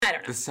I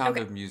don't know. The Sound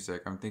Okay. of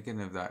Music. I'm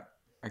thinking of that.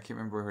 I can't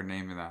remember her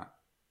name in that.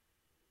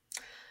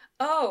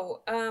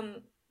 Oh,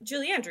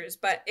 Julie Andrews,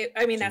 but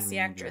I mean that's the Julie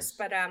actress. Andrews.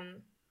 But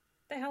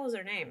the hell is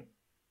her name?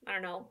 I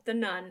don't know. The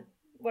Nun,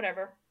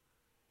 whatever.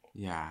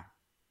 Yeah.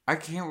 I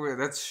can't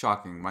remember. That's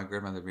shocking. My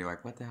grandmother would be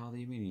like, what the hell do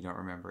you mean you don't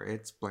remember?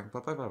 It's blank,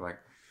 blah, blah, blah. Like,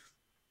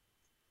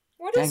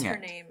 What is dang her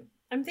it. name?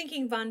 I'm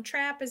thinking Von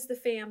Trapp is the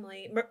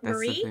family. That's the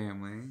Marie?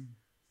 family.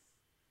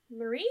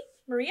 Marie?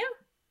 Maria?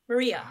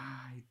 Maria.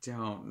 I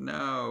don't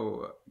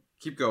know.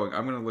 Keep going.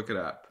 I'm going to look it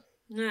up.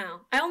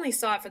 No, I only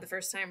saw it for the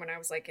first time when I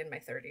was like in my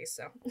 30s.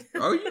 So.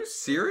 Oh, you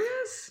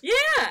serious? Yeah,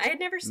 I had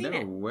never seen No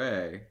it.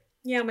 way.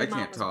 Yeah, my I mom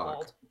can't was talk.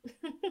 bald.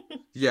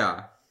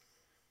 Yeah.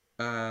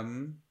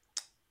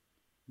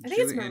 I think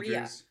it's Julie Maria.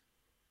 Andrews.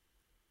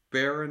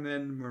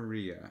 Baronin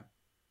Maria.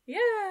 Yeah.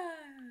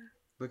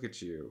 Look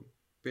at you.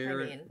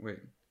 mean- Wait.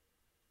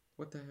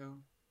 What the hell?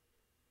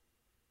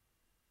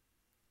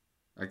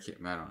 I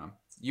don't know.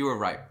 You were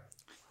right.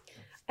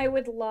 I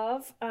would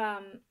love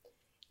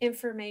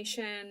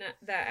information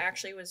that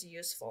actually was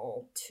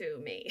useful to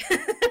me.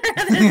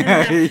 Rather than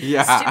have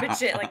Yeah. stupid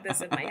shit like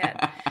this in my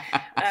head.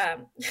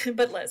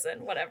 But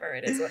listen, whatever.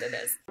 It is what it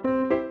is.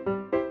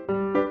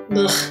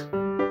 Ugh.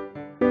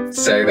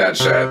 Say that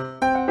shit.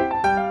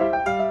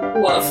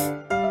 Woof.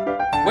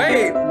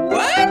 Wait,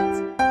 what?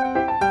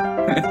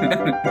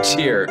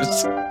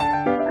 Cheers.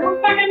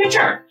 I'm fucking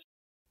mature.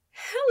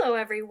 Hello,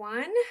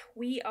 everyone.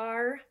 We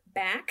are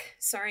back.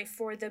 Sorry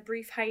for the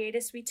brief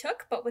hiatus we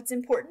took, but what's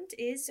important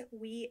is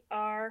we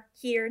are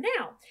here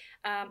now.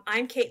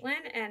 I'm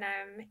Caitlin, and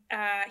I'm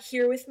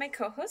here with my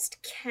co-host,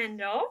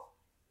 Kendall.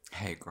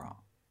 Hey,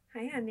 girl.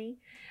 Hi, honey.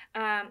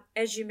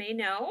 As you may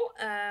know,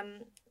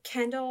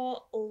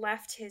 Kendall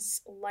left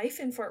his life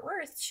in Fort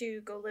Worth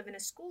to go live in a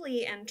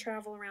schoolie and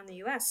travel around the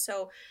U.S.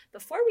 So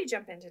before we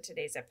jump into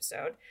today's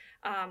episode,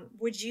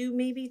 would you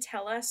maybe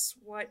tell us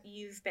what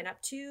you've been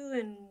up to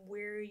and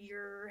where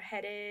you're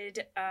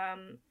headed,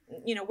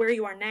 where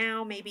you are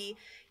now, maybe,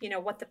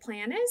 what the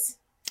plan is?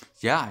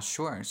 Yeah,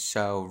 sure.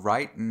 So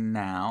right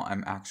now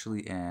I'm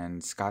actually in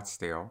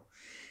Scottsdale,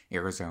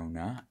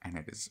 Arizona, and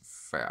it is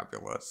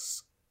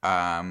fabulous.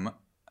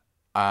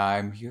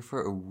 I'm here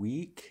for a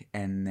week,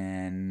 and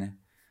then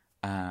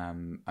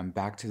I'm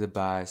back to the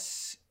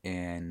bus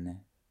in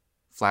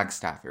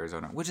Flagstaff,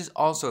 Arizona, which is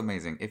also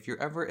amazing. If you're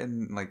ever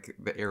in like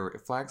the area,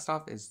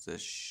 Flagstaff is the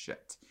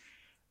shit.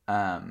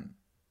 And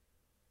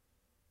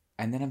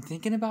then I'm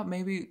thinking about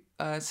maybe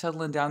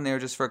settling down there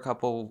just for a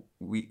couple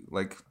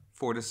like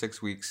 4 to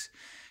 6 weeks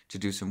to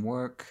do some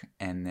work,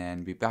 and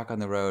then be back on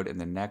the road.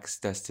 And the next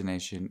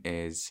destination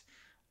is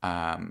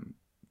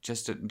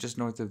just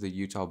north of the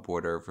Utah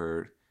border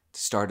for the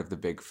start of the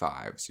Big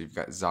Five. So you've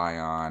got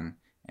Zion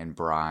and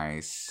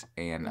Bryce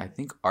and I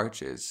think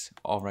Arches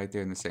all right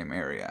there in the same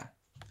area.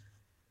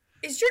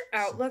 Is your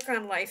outlook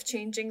on life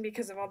changing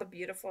because of all the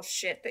beautiful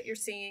shit that you're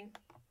seeing?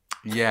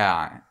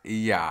 Yeah.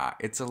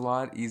 It's a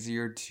lot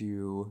easier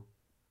to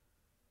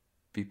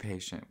be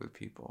patient with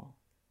people.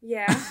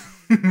 Yeah.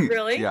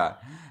 Really?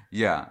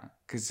 Yeah.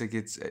 Because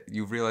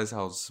you realize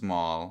how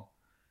small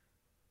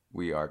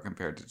we are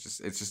compared to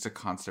it's just a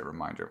constant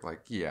reminder of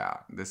like, yeah,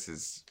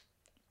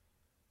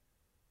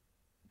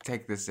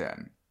 take this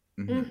in.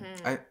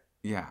 Mm-hmm.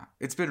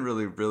 It's been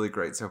really, really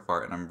great so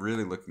far, and I'm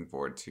really looking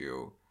forward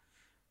to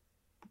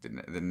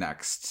the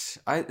next.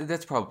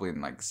 That's probably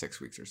in like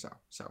 6 weeks or so.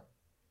 So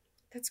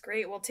that's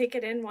great. Well, take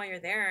it in while you're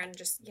there, and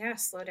just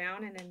slow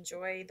down and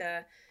enjoy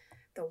the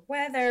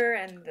weather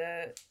and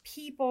the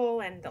people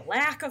and the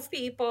lack of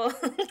people.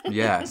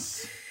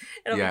 Yes,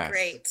 it'll be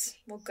great.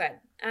 Well, good.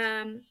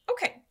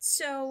 Okay,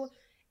 so.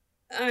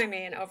 I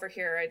mean, over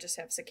here, I just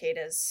have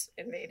cicadas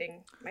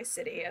invading my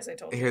city, as I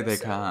told you. Here they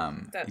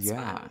come. That's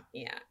fun.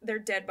 Yeah. Their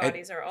dead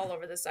bodies are all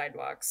over the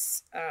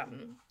sidewalks.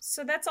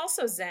 So that's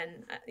also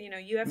zen.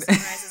 You have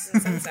sunrises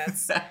and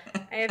sunsets.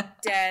 I have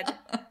dead,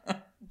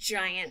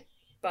 giant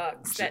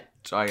bugs that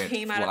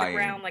came out of the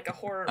ground like a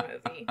horror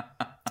movie.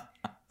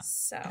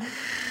 So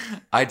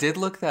I did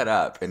look that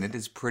up, and it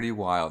is pretty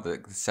wild.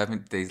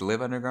 They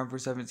live underground for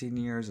 17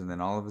 years, and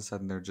then all of a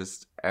sudden they're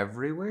just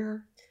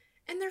everywhere.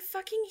 And they're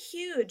fucking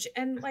huge.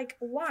 And like,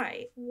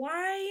 why?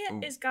 Why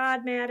is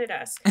God mad at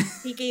us?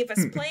 He gave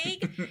us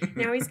plague.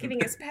 Now he's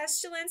giving us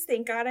pestilence.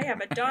 Thank God I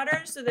have a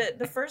daughter, so that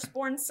the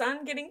firstborn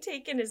son getting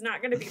taken is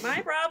not going to be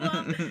my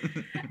problem.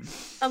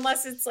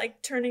 Unless it's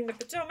like turning the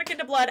Potomac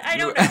into blood. I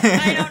don't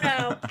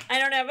know. I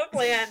don't have a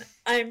plan.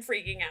 I'm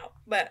freaking out.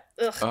 But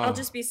I'll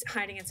just be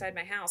hiding inside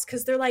my house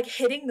because they're like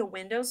hitting the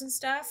windows and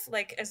stuff,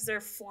 like as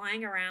they're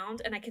flying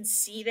around, and I can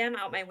see them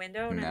out my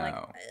window, and I'm like,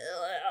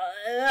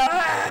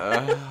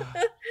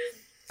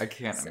 I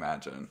can't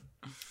imagine.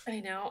 I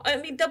know. I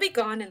mean, they'll be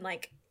gone in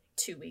like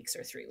 2 weeks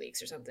or 3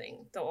 weeks or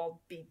something. They'll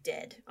all be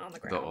dead on the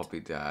ground. They'll all be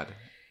dead.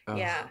 Ugh.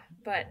 Yeah,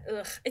 but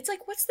it's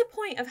like, what's the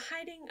point of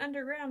hiding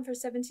underground for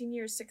 17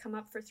 years to come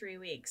up for 3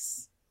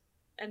 weeks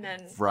and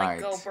then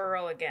like go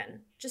burrow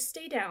again? Just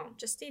stay down.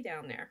 Just stay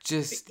down there.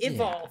 Just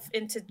evolve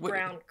into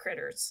ground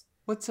critters.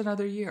 What's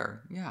another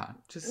year? Yeah,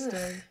 just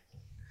stay.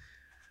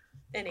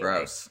 Anyway.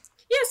 Gross.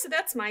 Yeah, so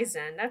that's my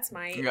zen. That's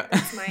my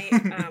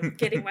Yeah.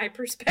 getting my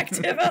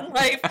perspective on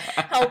life,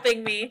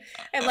 helping me.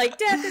 And like,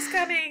 death is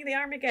coming, the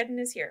Armageddon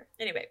is here.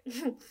 Anyway.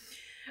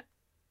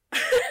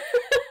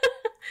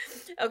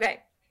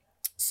 Okay.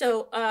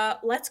 So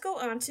let's go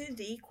on to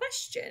the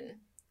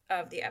question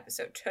of the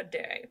episode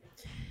today.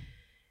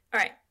 All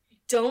right.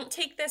 Don't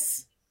take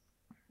this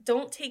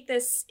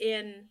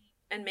in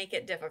and make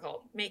it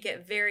difficult. Make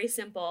it very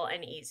simple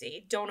and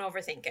easy. Don't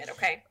overthink it,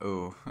 okay?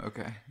 Oh,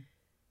 okay.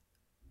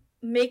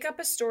 Make up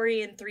a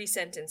story in 3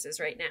 sentences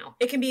right now.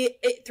 It can be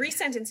 3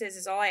 sentences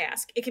is all I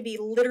ask. It can be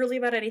literally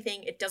about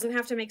anything. It doesn't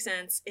have to make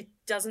sense. It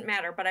doesn't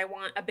matter, but I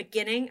want a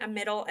beginning, a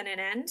middle, and an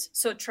end.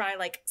 So try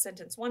like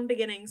sentence 1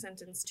 beginning,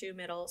 sentence 2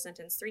 middle,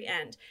 sentence 3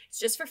 end. It's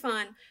just for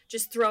fun.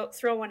 Just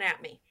throw one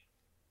at me.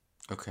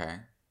 Okay.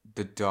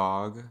 The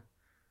dog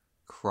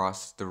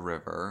crossed the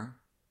river.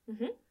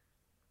 Mm-hmm.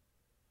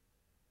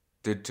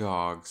 The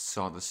dog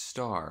saw the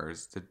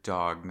stars. The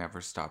dog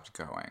never stopped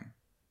going.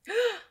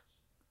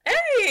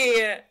 Hey,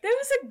 that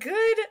was a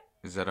good.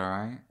 Is that all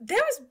right?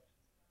 That was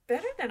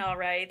better than all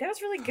right. That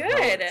was really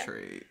good.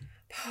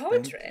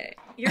 Poetry.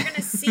 You're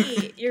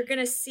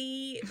gonna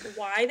see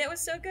why that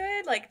was so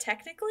good, like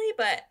technically,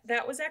 but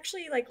that was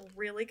actually like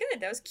really good.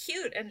 That was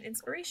cute and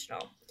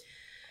inspirational.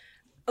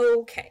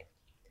 Okay.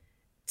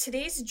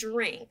 Today's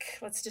drink,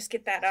 let's just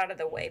get that out of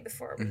the way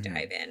before we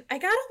dive in. I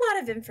got a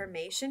lot of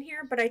information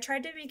here, but I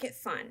tried to make it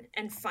fun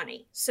and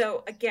funny.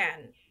 So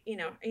again, you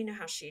know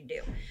how she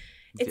do.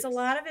 It's a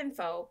lot of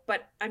info,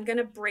 but I'm going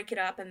to break it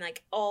up and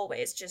like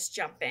always just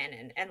jump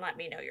in and let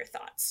me know your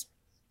thoughts.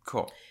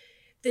 Cool.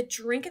 The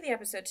drink of the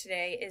episode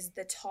today is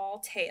the Tall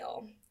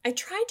Tale. I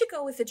tried to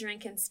go with a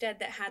drink instead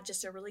that had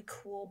just a really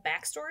cool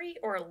backstory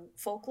or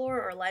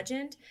folklore or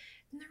legend.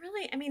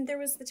 And there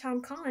was the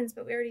Tom Collins,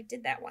 but we already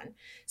did that one.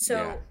 So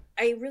yeah.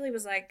 I really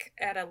was like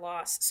at a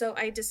loss. So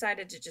I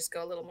decided to just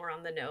go a little more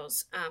on the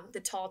nose. The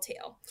Tall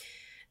Tale.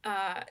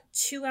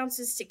 2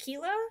 ounces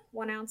tequila,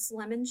 1 ounce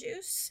lemon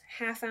juice,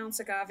 1/2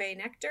 ounce agave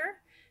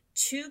nectar,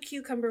 2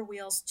 cucumber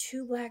wheels,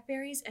 2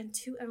 blackberries, and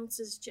 2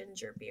 ounces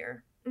ginger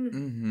beer.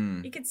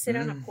 Mm. You could sit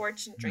on a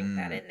porch and drink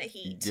that in the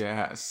heat.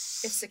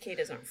 Yes. If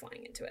cicadas aren't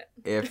flying into it.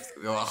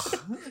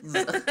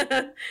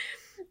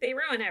 They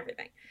ruin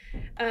everything.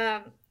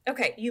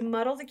 Okay, you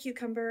muddle the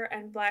cucumber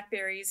and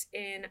blackberries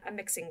in a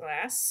mixing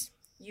glass.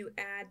 You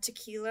add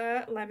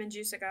tequila, lemon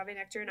juice, agave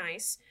nectar, and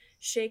ice.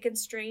 Shake and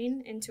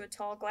strain into a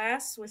tall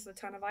glass with a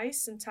ton of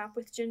ice and top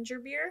with ginger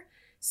beer.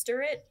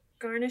 Stir it,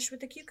 garnish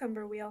with a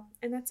cucumber wheel,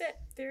 and that's it.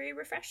 Very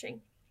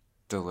refreshing.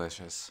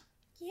 Delicious.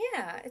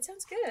 Yeah, it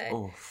sounds good.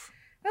 Oof.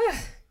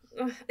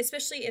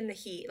 Especially in the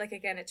heat. Like,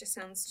 again, it just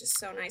sounds just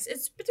so nice.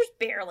 But there's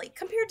barely,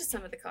 compared to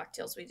some of the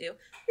cocktails we do,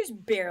 there's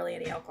barely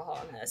any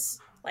alcohol in this.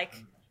 Like,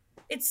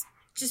 it's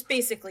just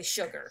basically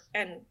sugar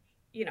and,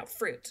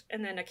 fruit.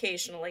 And then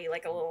occasionally,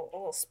 like, a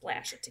little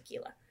splash of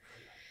tequila.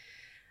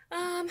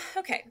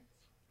 Okay.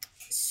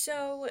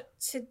 So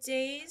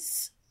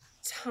today's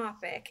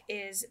topic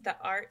is the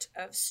art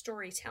of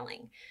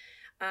storytelling.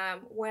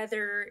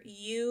 Whether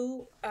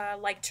you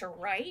like to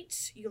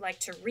write, you like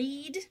to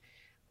read,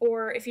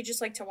 or if you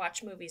just like to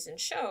watch movies and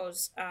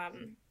shows,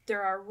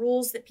 there are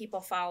rules that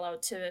people follow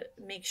to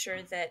make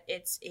sure that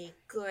it's a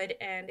good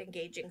and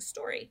engaging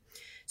story.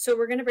 So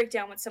we're going to break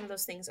down what some of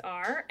those things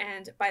are,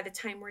 and by the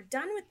time we're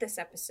done with this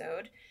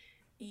episode,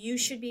 you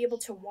should be able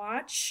to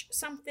watch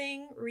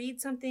something,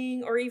 read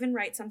something, or even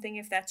write something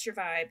if that's your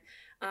vibe,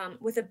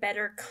 with a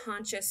better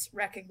conscious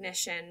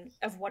recognition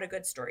of what a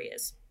good story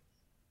is.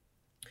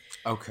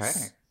 Okay.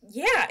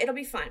 Yeah, it'll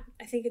be fun.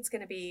 I think it's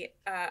going to be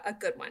a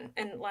good one,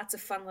 and lots of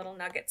fun little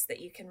nuggets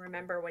that you can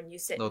remember when you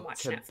sit and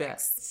watch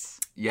Netflix.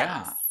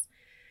 Yeah. Yes.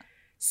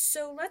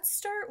 So let's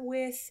start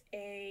with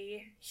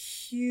a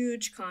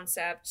huge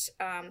concept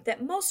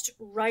that most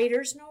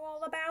writers know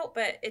all about,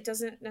 but it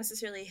doesn't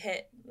necessarily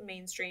hit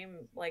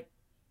mainstream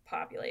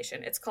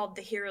population. It's called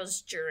the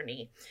hero's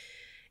journey.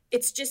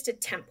 It's just a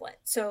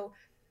template. So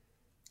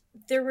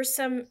there were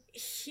some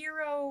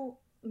hero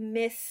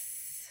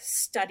myth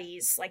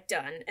studies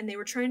done, and they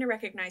were trying to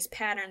recognize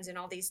patterns in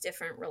all these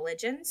different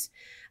religions,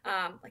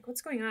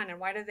 what's going on and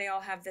why do they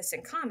all have this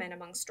in common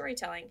among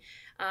storytelling,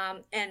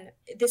 and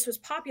this was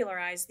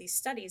popularized, these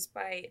studies,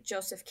 by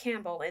Joseph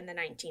Campbell in the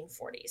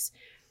 1940s.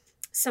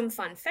 Some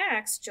fun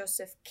facts: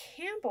 Joseph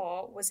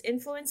Campbell was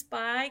influenced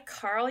by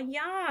Carl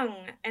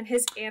Jung and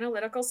his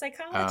analytical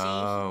psychology.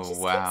 Oh, he just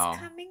wow.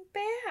 keeps coming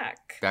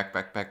back.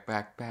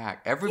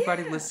 Back.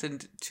 Everybody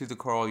listened to the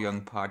Carl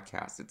Jung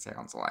podcast, it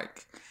sounds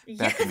like.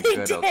 Yeah,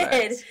 they did.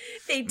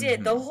 They did.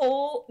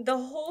 Mm-hmm. The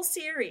whole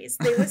series.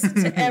 They listened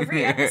to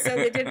every episode.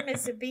 They didn't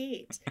miss a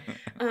beat.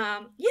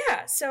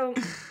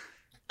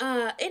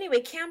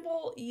 Anyway,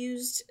 Campbell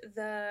used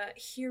the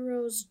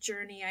hero's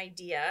journey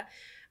idea,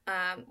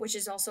 which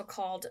is also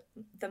called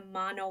the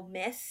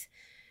monomyth,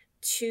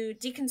 to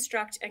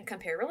deconstruct and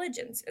compare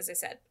religions, as I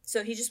said.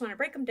 So he just wanted to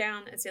break them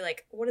down and say,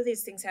 what do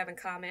these things have in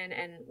common,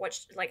 and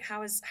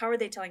how are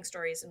they telling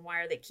stories, and why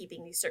are they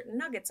keeping these certain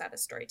nuggets out of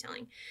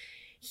storytelling?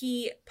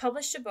 He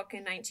published a book in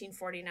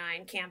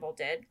 1949, Campbell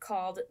did,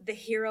 called The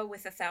Hero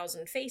with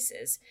 1,000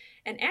 Faces.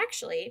 And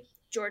actually,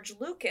 George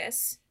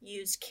Lucas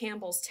used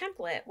Campbell's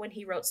template when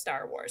he wrote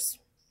Star Wars.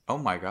 Oh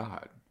my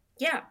God.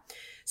 Yeah.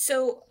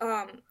 So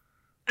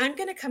I'm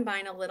going to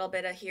combine a little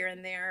bit of here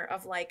and there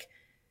of like,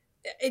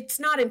 it's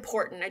not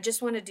important. I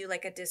just want to do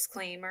like a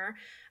disclaimer.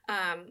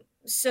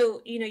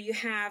 So, you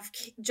have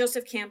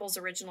Joseph Campbell's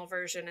original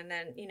version, and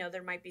then,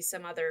 there might be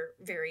some other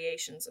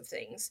variations of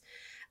things.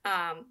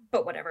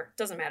 But whatever,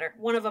 doesn't matter.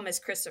 One of them is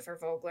Christopher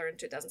Vogler in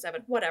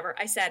 2007. Whatever,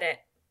 I said it.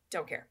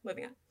 Don't care.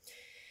 Moving on.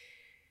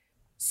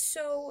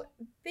 So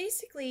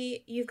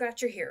basically, you've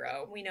got your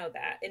hero. We know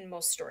that in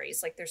most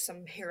stories, like there's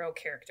some hero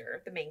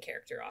character, the main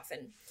character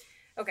often.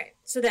 Okay,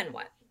 so then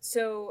what?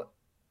 So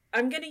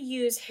I'm going to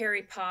use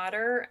Harry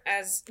Potter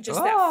as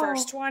just that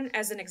first one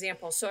as an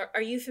example. So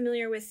are you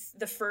familiar with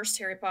the first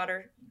Harry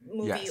Potter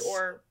movie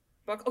or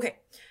book? Okay,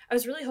 I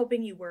was really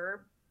hoping you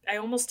were. I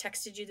almost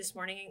texted you this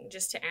morning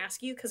just to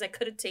ask you because I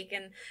could have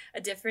taken a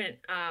different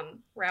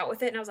route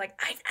with it. And I was like,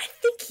 I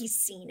think he's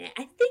seen it.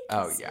 I think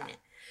he's seen it.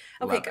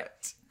 Okay, Love good.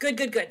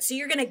 it. Good. So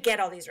you're going to get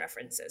all these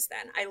references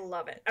then. I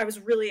love it. I was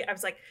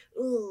like,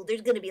 ooh,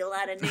 there's going to be a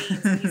lot of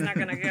names and he's not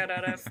going to get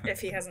it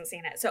if he hasn't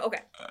seen it. So,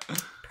 okay.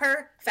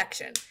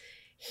 Perfection.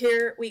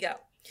 Here we go.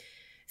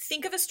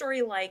 Think of a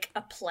story like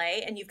a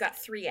play and you've got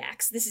 3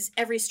 acts. This is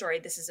every story.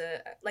 This is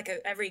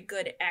every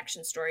good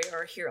action story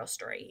or a hero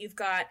story. You've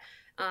got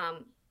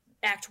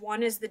Act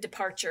 1 is the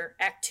departure,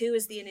 Act 2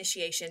 is the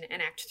initiation,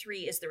 and Act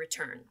 3 is the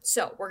return.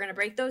 So we're going to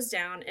break those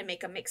down and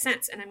make them make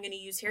sense. And I'm going to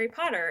use Harry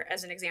Potter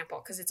as an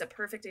example because it's a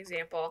perfect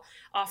example,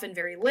 often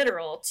very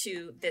literal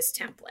to this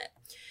template.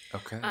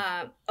 Okay.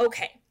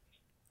 Okay.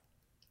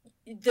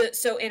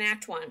 So in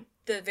Act 1,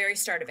 the very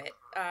start of it,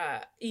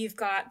 you've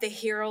got the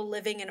hero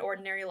living an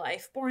ordinary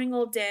life. Boring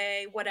old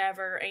day,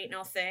 whatever, ain't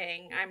no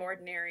thing. I'm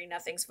ordinary,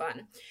 nothing's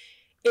fun.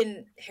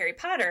 In Harry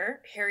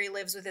Potter, Harry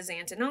lives with his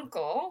aunt and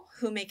uncle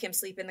who make him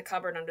sleep in the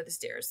cupboard under the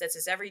stairs. That's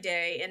his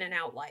everyday in and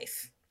out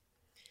life.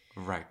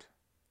 Right.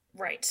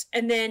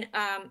 And then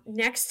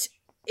next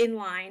in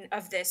line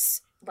of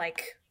this,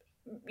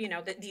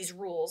 these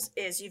rules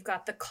is you've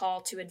got the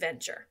call to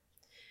adventure.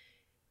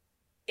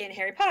 In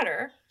Harry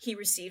Potter, he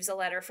receives a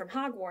letter from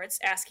Hogwarts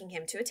asking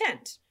him to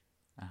attend.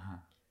 Uh-huh.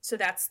 So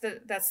that's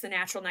the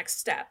natural next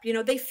step.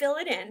 They fill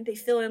it in. They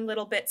fill in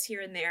little bits here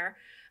and there.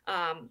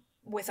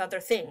 With other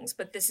things,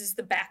 but this is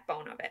the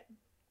backbone of it.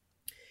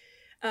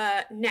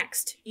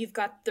 Next, you've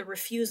got the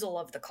refusal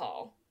of the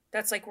call.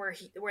 That's like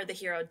where the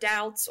hero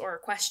doubts or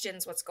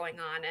questions what's going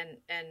on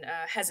and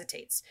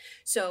hesitates.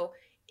 So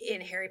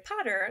in Harry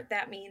Potter,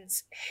 that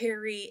means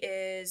Harry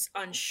is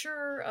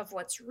unsure of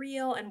what's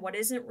real and what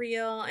isn't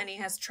real, and he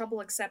has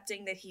trouble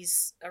accepting that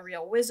he's a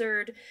real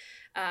wizard.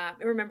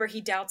 Remember,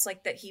 he doubts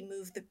that he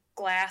moved the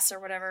glass or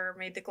whatever,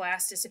 made the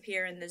glass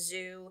disappear in the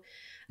zoo.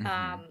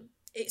 Mm-hmm.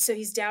 So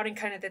he's doubting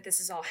kind of that this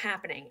is all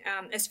happening.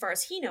 As far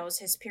as he knows,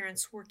 his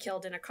parents were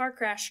killed in a car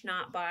crash,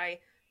 not by,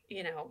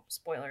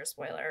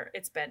 spoiler,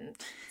 it's been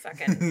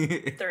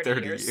fucking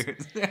 30 years.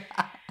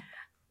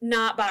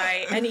 Not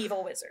by an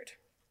evil wizard.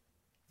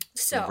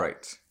 So,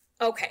 right.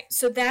 Okay,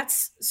 so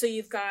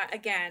you've got,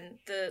 again,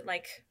 the,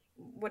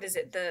 what is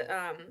it?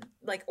 The,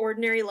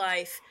 ordinary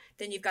life,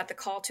 then you've got the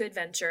call to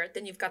adventure,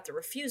 then you've got the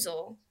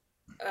refusal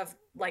of,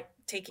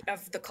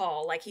 of the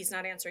call, he's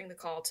not answering the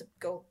call to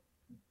go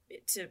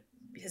to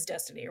his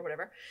destiny or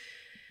whatever.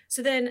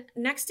 So then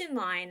next in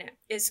line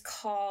is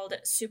called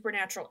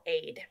supernatural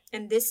aid.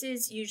 And this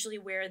is usually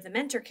where the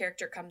mentor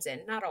character comes in.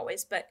 Not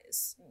always, but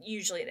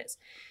usually it is.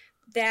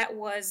 That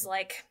was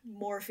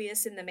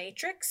Morpheus in The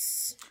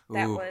Matrix.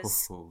 That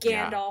was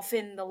Gandalf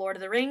in The Lord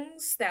of the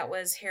Rings. That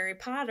was Harry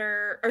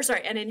Potter.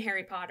 And in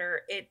Harry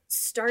Potter, it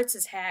starts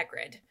as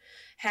Hagrid.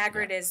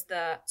 Hagrid is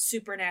the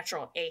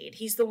supernatural aid.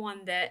 He's the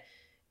one that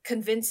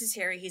convinces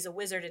Harry he's a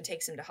wizard and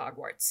takes him to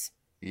Hogwarts.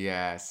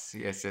 Yes.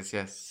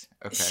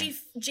 Okay.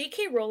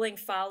 J.K. Rowling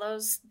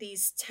follows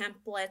these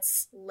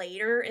templates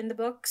later in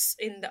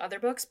the other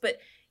books, but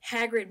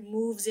Hagrid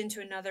moves into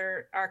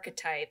another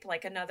archetype,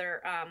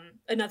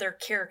 another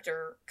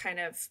character kind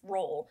of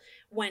role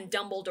when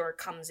Dumbledore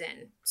comes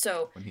in.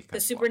 So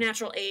the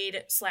supernatural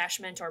aid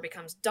 / mentor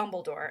becomes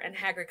Dumbledore, and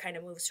Hagrid kind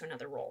of moves to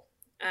another role.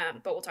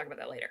 But we'll talk about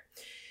that later.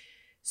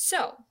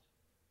 So,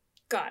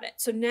 got it.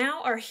 So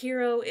now our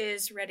hero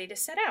is ready to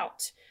set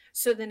out.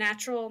 So the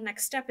natural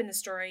next step in the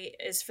story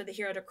is for the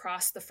hero to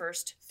cross the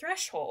first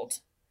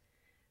threshold.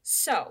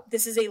 So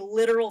this is a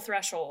literal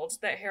threshold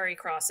that Harry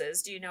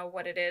crosses. Do you know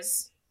what it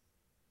is?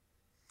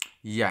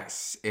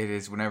 Yes, it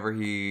is whenever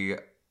he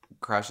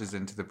crashes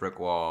into the brick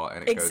wall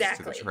and it goes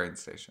to the train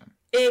station.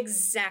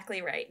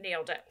 Exactly right.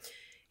 Nailed it.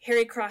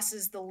 Harry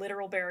crosses the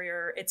literal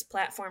barrier. It's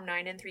platform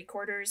 9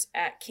 3/4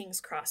 at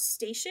King's Cross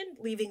Station,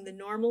 leaving the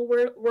normal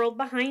world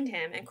behind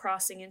him and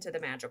crossing into the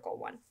magical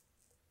one.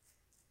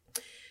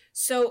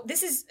 So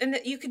this is, and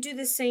you could do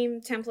the same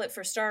template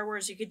for Star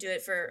Wars. You could do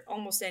it for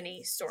almost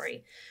any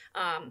story.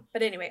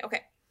 But anyway,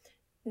 okay.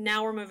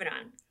 Now we're moving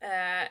on.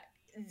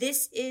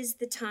 This is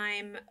the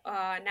time,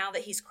 now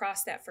that he's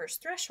crossed that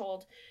first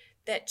threshold,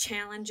 that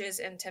challenges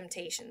and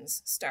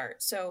temptations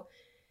start. So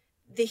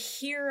the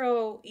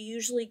hero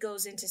usually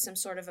goes into some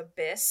sort of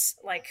abyss,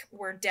 like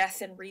where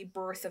death and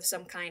rebirth of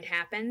some kind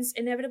happens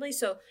inevitably.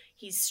 So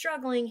he's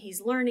struggling,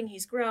 he's learning,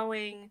 he's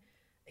growing,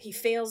 he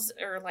fails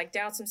or like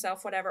doubts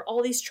himself, whatever.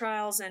 All these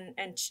trials and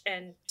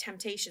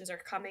temptations are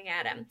coming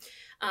at him.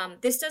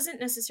 This doesn't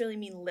necessarily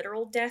mean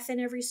literal death in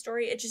every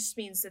story. It just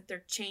means that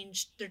they're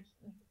changed. They're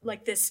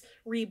like, this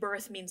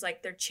rebirth means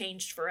like they're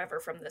changed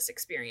forever from this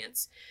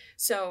experience.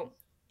 So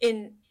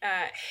in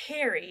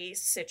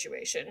Harry's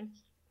situation,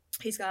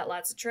 he's got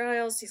lots of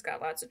trials, he's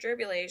got lots of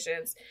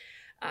tribulations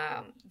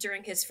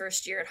during his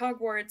first year at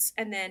Hogwarts,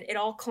 and then it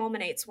all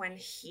culminates when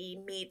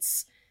he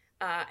meets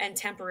and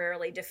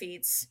temporarily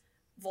defeats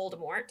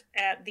Voldemort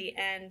at the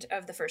end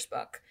of the first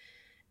book.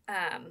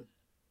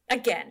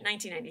 Again,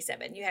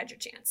 1997. You had your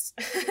chance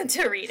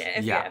to read it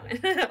if you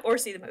haven't, or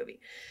see the movie.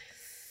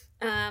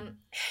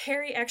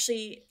 Harry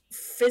actually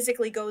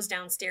physically goes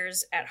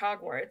downstairs at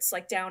Hogwarts,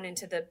 like down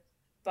into the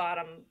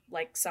bottom,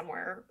 like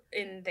somewhere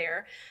in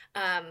there,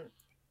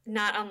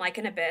 not unlike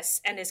an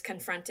abyss, and is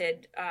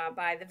confronted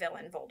by the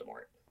villain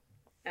Voldemort.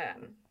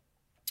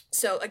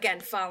 So again,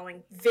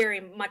 following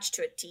very much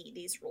to a T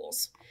these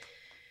rules.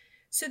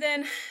 So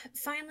then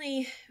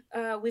finally,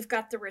 we've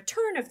got the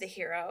return of the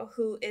hero,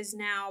 who is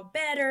now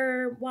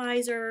better,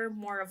 wiser,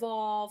 more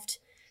evolved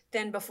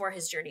than before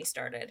his journey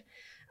started.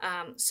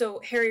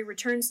 So Harry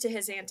returns to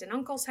his aunt and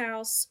uncle's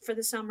house for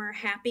the summer,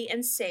 happy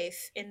and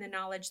safe in the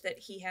knowledge that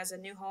he has a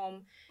new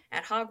home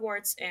at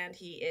Hogwarts and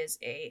he is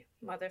a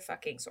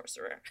motherfucking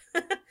sorcerer.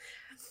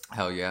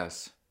 Hell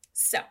yes.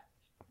 So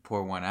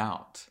pour one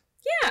out.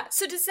 Yeah.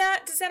 So does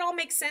that all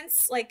make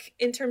sense? Like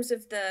in terms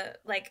of the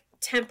like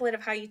template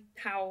of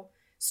how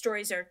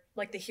stories are,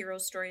 like the hero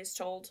story is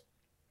told?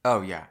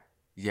 Oh yeah.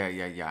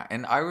 Yeah.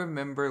 And I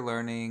remember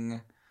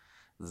learning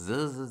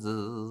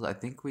I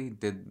think we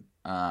did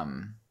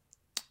I'm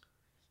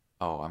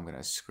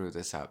gonna screw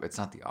this up. It's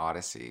not the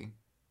Odyssey.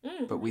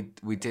 Mm-hmm. But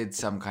we did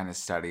some kind of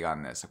study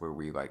on this where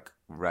we like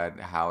read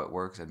how it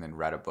works and then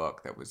read a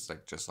book that was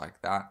like just like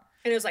that.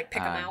 And it was like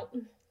pick them out.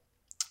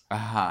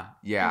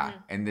 Yeah. Mm-hmm.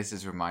 And this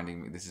is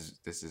reminding me. This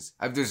is.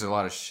 There's a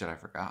lot of shit I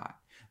forgot,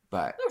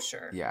 but oh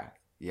sure.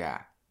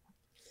 Yeah.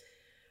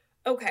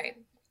 Okay,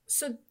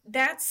 so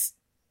that's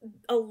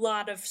a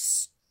lot of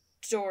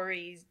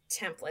story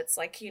templates,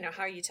 like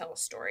how you tell a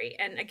story.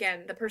 And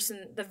again,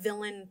 the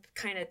villain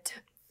kind of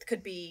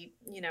could be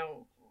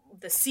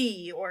the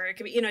sea, or it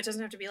could be it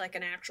doesn't have to be like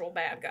an actual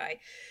bad guy.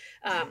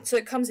 So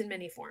it comes in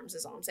many forms,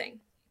 is all I'm saying.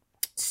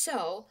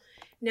 So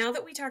now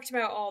that we talked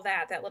about all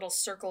that little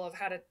circle of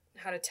how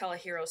to tell a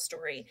hero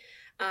story,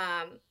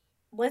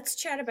 let's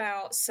chat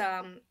about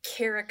some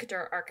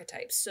character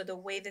archetypes. So the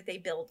way that they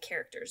build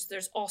characters.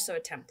 There's also a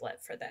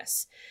template for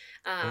this.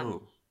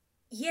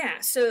 Yeah,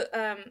 so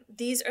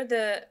these are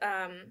the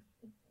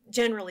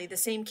generally the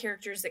same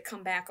characters that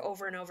come back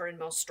over and over in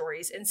most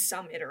stories in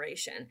some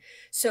iteration.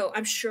 So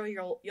I'm sure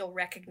you'll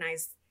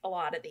recognize a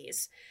lot of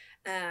these.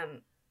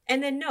 And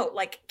then note,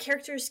 like,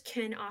 characters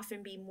can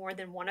often be more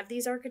than one of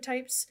these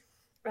archetypes,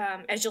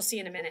 as you'll see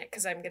in a minute,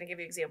 because I'm going to give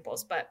you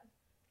examples. But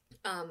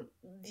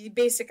the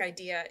basic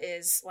idea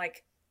is,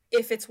 like,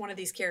 if it's one of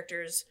these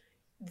characters,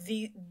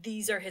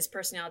 these are his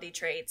personality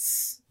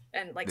traits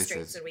and, like,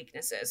 strengths and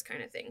weaknesses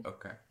kind of thing.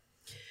 Okay.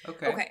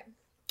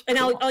 And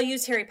cool. I'll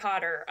use Harry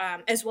Potter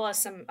as well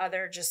as some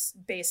other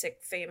just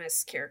basic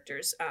famous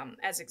characters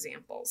as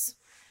examples.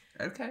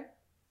 Okay.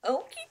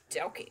 Okie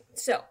dokie.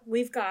 So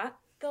we've got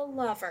the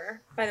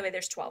lover. By the way,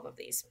 there's 12 of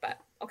these, but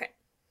okay.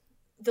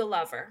 The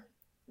lover.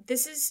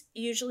 This is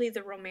usually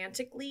the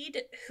romantic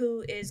lead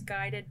who is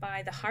guided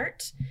by the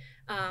heart.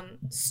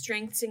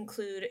 Strengths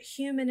include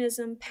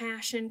humanism,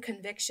 passion,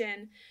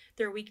 conviction.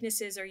 Their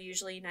weaknesses are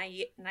usually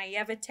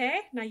naivete,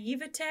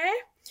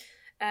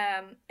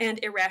 and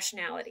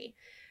irrationality.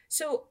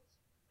 So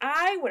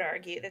I would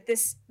argue that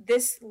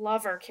this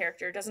lover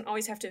character doesn't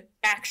always have to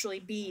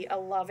actually be a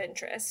love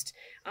interest.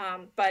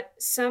 But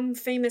some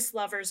famous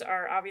lovers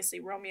are obviously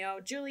Romeo,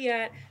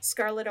 Juliet,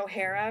 Scarlett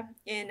O'Hara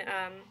in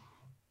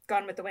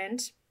Gone with the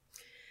Wind.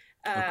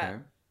 Okay.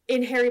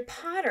 In Harry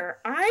Potter,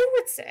 I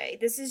would say,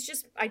 this is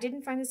just, I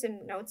didn't find this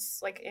in notes,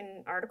 like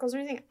in articles or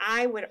anything.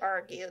 I would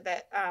argue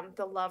that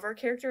the lover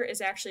character is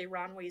actually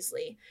Ron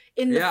Weasley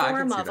in the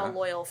form of a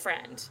loyal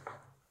friend.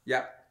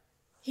 Yeah.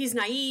 He's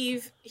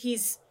naive.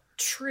 He's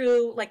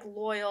true, like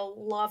loyal,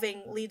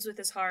 loving, leads with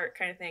his heart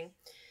kind of thing.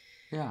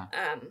 Yeah.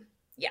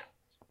 Yeah.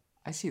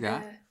 I see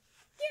that.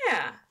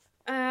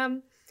 Yeah.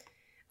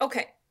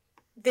 Okay.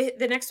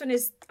 The next one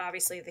is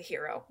obviously the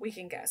hero. We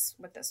can guess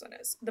what this one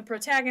is. The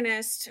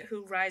protagonist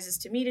who rises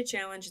to meet a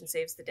challenge and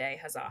saves the day.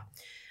 Huzzah.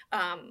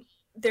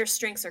 Their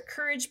strengths are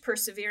courage,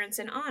 perseverance,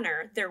 and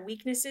honor. Their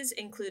weaknesses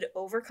include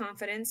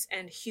overconfidence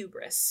and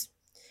hubris.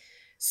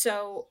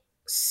 So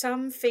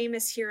some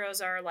famous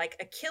heroes are like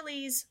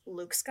Achilles,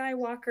 Luke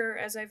Skywalker,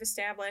 as I've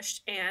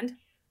established, and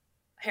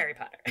Harry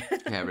Potter.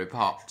 Harry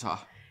Potter.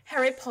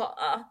 Harry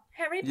Potter.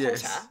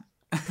 Yes.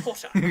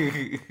 Potter.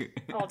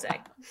 All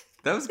day.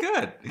 That was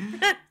good.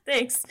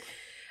 Thanks.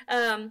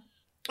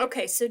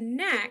 Okay, so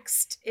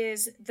next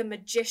is the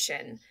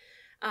magician.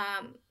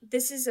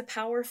 This is a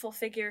powerful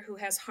figure who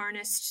has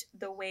harnessed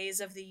the ways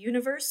of the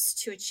universe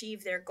to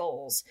achieve their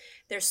goals.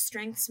 Their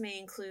strengths may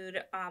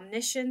include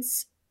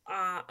omniscience,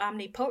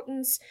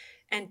 omnipotence,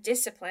 and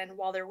discipline,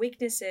 while their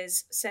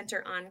weaknesses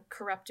center on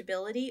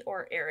corruptibility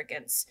or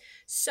arrogance.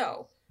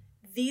 So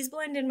these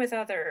blend in with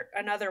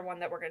another one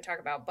that we're going to talk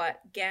about.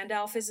 But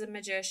Gandalf is a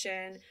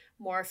magician.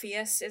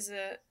 Morpheus is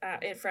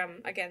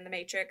from again the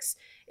Matrix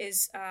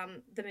is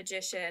the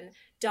magician.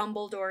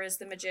 Dumbledore is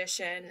the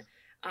magician.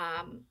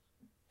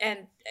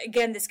 And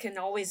again, this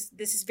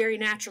is very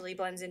naturally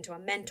blends into a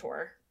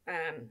mentor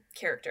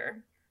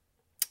character.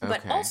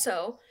 But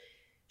also,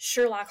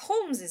 Sherlock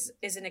Holmes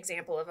is an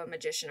example of a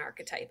magician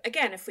archetype.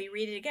 Again, if we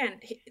read it again,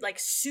 like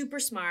super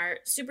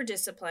smart, super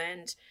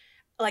disciplined,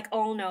 like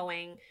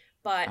all-knowing,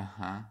 but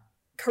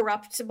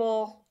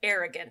corruptible,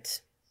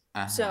 arrogant.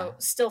 So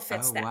still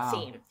fits that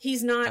theme.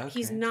 He's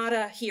not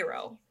a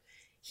hero.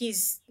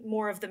 He's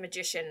more of the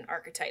magician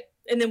archetype.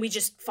 And then we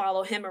just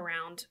follow him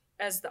around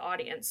as the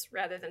audience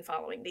rather than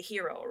following the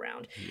hero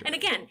around. Yeah. And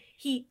again,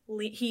 he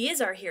is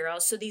our hero,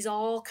 so these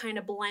all kind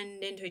of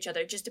blend into each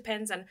other. It just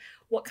depends on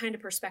what kind of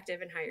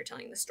perspective and how you're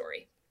telling the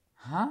story.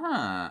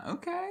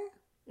 Okay.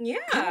 Yeah.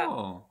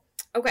 Cool.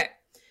 Okay.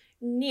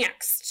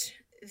 Next,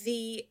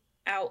 the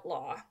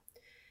outlaw.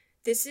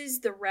 This is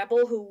the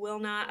rebel who will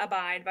not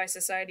abide by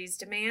society's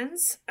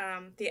demands.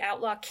 The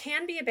outlaw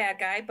can be a bad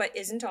guy, but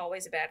isn't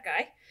always a bad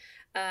guy.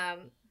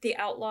 The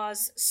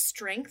outlaw's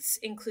strengths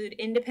include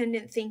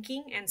independent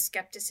thinking and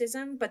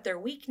skepticism, but their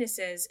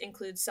weaknesses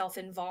include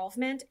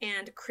self-involvement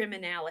and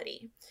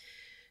criminality.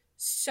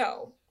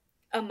 So,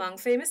 among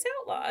famous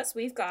outlaws,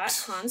 we've got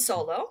Han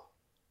Solo.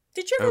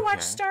 Did you ever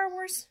watch Star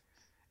Wars?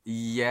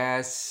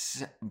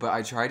 Yes, but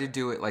I tried to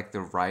do it like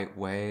the right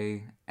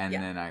way, and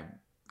then I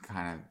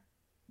kind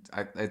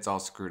of... it's all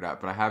screwed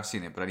up, but I have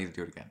seen it, but I need to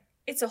do it again.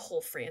 It's a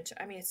whole franchise.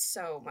 I mean, it's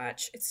so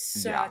much.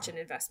 It's such an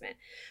investment.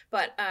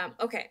 But,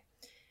 okay.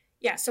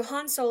 Yeah, so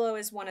Han Solo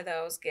is one of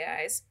those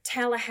guys.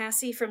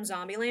 Tallahassee from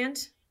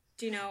Zombieland.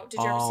 Did you ever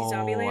see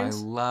Zombieland? I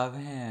love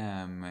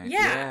him.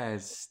 Yeah.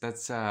 Yes,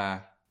 that's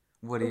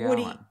Woody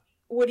Allen.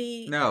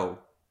 No.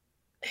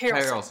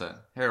 Harrelson.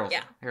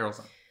 Yeah.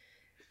 Harrelson.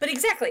 But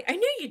exactly. I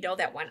knew you'd know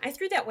that one. I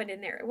threw that one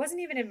in there. It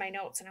wasn't even in my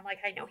notes, and I'm like,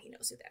 I know he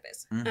knows who that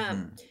is.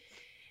 Mm-hmm.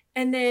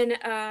 And then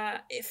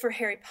for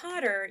Harry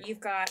Potter,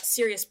 you've got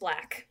Sirius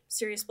Black.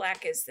 Sirius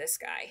Black is this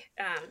guy.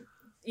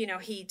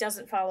 He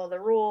doesn't follow the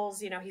rules.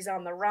 He's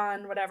on the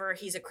run, whatever.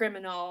 He's a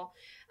criminal,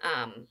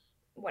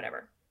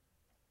 whatever.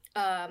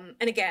 And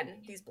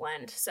again, these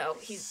blend. So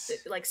he's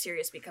like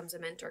Sirius becomes a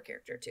mentor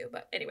character too.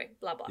 But anyway,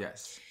 blah, blah.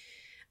 Yes.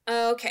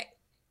 Okay.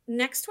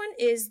 Next one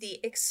is the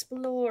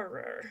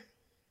Explorer.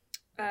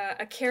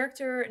 A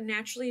character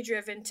naturally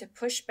driven to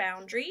push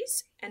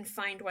boundaries and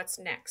find what's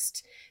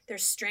next. Their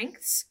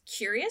strengths: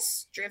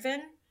 curious,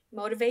 driven,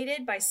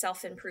 motivated by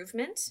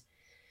self-improvement.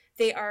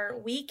 They are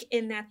weak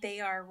in that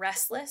they are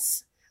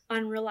restless,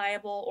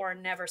 unreliable, or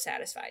never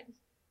satisfied.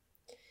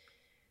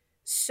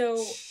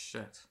 So,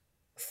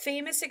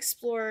 famous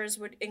explorers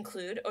would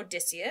include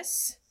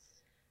Odysseus,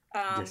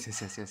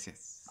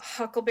 yes.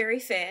 Huckleberry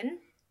Finn,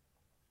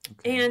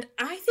 and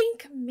I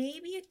think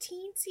maybe a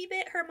teensy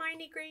bit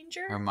Hermione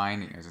Granger. I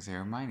was gonna say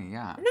Hermione,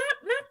 yeah.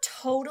 Not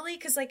totally,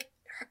 because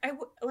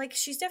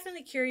she's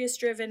definitely curious,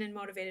 driven, and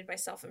motivated by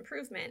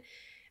self-improvement.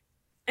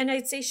 And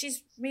I'd say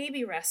she's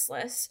maybe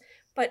restless,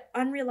 but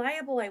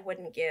unreliable I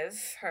wouldn't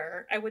give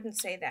her. I wouldn't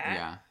say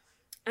that.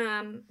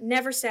 Yeah.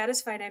 Never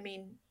satisfied, I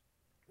mean,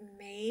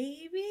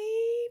 maybe,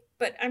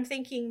 but I'm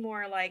thinking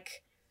more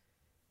like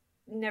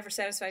never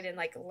satisfied in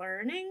like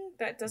learning.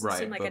 That doesn't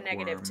seem like a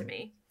negative to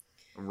me.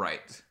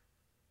 Right.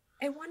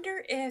 I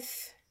wonder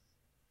if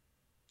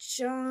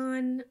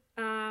John,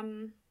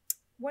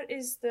 what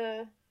is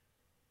the...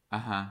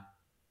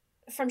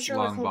 From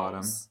Sherlock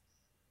Holmes.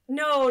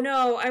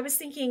 No, I was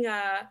thinking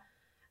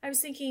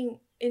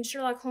in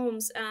Sherlock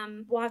Holmes,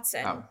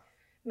 Watson. Oh.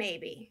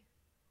 Maybe.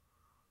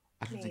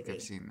 I don't think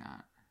I've seen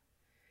that.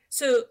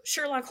 So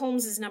Sherlock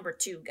Holmes is number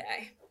 2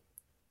 guy.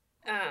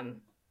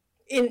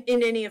 In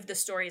any of the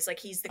stories, like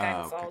he's the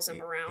guy who follows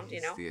him around,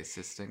 he's the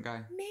assistant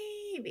guy?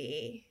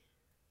 Maybe.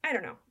 I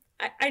don't know.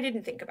 I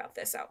didn't think about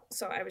this out,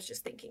 so I was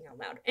just thinking out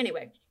loud.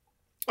 Anyway.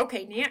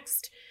 Okay,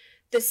 next.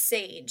 The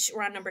Sage.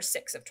 We're on number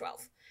 6 of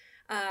 12.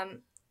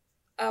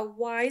 A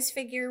wise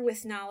figure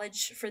with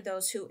knowledge for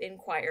those who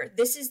inquire.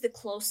 This is the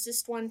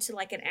closest one to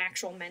like an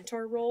actual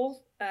mentor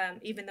role,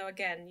 even though,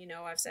 again,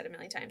 I've said a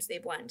million times, they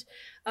blend.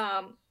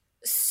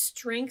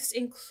 Strengths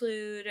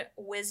include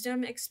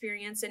wisdom,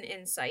 experience, and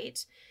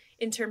insight.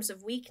 In terms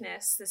of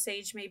weakness, the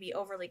sage may be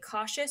overly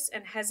cautious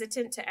and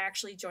hesitant to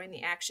actually join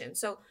the action.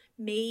 So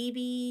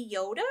maybe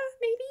Yoda,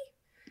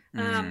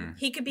 maybe?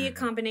 He could be a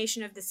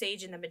combination of the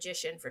sage and the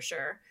magician for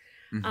sure.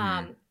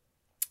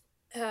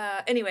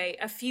 Anyway,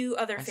 a few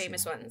other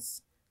famous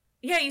ones.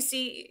 Yeah, you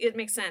see, it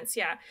makes sense.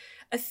 Yeah.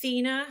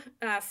 Athena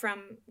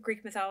from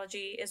Greek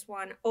mythology is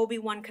one.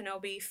 Obi-Wan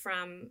Kenobi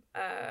from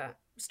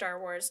Star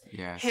Wars.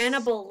 Yes.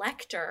 Hannibal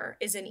Lecter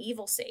is an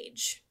evil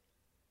sage.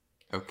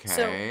 Okay.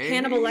 So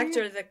Hannibal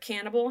Lecter,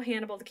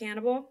 Hannibal the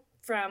cannibal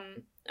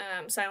from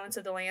Silence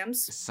of the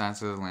Lambs.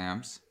 Silence of the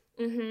Lambs.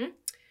 Mm-hmm.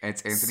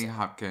 It's Anthony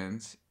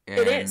Hopkins in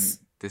It is.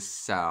 the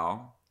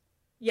cell.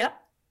 Yep.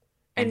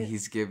 And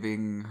he's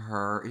giving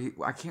her...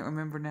 I can't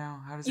remember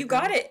now. How does it You go?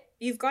 got it.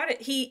 You've got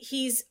it.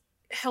 He's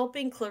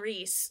helping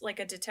Clarice, like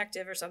a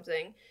detective or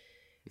something,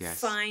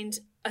 find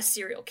a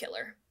serial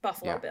killer,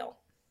 Buffalo Bill.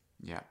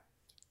 Yeah.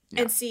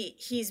 And see,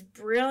 he's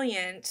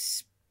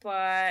brilliant,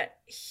 but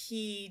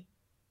he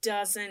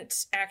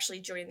doesn't actually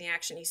join the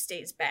action. He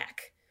stays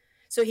back.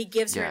 So he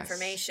gives her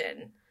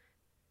information.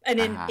 And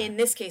in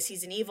this case,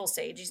 he's an evil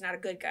sage. He's not a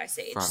good guy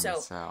sage. From so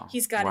the cell.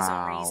 he's got his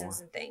own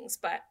reasons and things.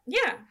 But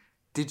yeah.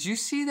 Did you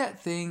see that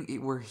thing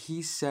where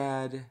he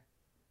said,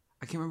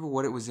 I can't remember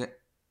what it was. It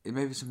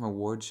may be some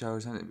award show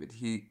or something, but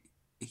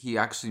he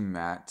actually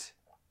met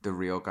the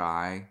real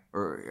guy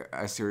or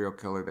a serial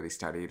killer that he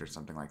studied or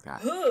something like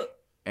that.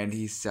 And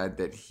he said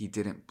that he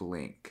didn't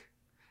blink.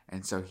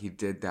 And so he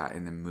did that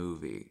in the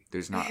movie.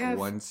 There's not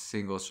one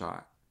single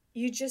shot.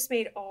 You just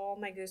made all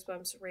my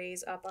goosebumps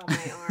raise up on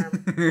my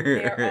arm.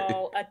 They're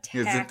all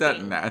attacking. Isn't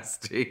that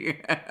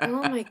nasty?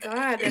 Oh my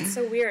God, that's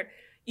so weird.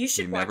 You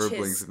should watch He never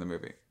blinks in the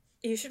movie.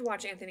 You should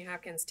watch Anthony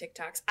Hopkins'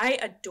 TikToks. I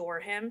adore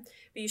him,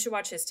 but you should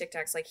watch his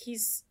TikToks. Like,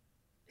 he's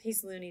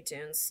Looney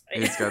Tunes.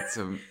 He's got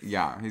some,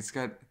 he's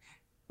got,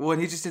 well,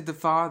 he just did The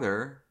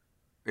Father,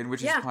 in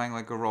which he's playing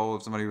like a role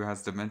of somebody who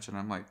has dementia. And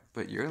I'm like,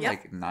 but you're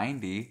like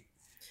 90.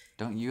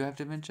 Don't you have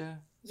dementia?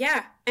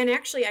 Yeah, and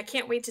actually, I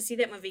can't wait to see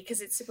that movie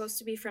because it's supposed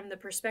to be from the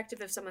perspective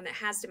of someone that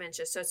has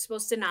dementia. So it's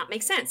supposed to not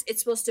make sense.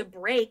 It's supposed to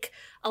break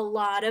a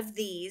lot of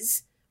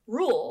these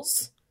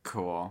rules.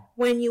 Cool.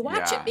 When you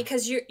watch it,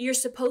 because you're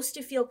supposed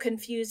to feel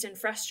confused and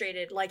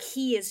frustrated, like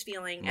he is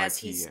feeling as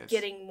he's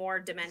getting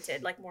more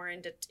demented, like more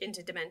into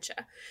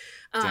dementia.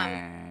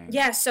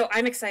 Yeah, so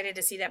I'm excited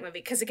to see that movie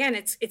because again,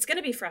 it's going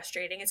to be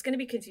frustrating, it's going to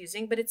be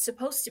confusing, but it's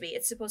supposed to be.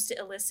 It's supposed to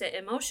elicit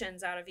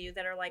emotions out of you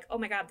that are like, oh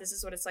my God, this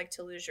is what it's like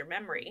to lose your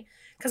memory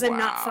because I'm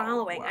not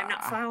following. I'm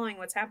not following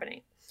what's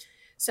happening.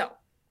 So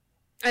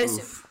I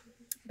assume,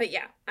 but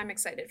yeah, I'm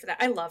excited for that.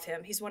 I love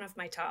him. He's one of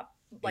my top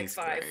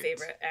five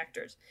favorite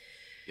actors.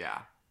 Yeah.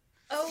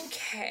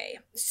 Okay.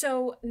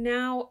 So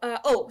now,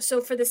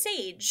 so for the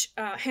sage,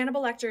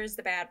 Hannibal Lecter is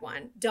the bad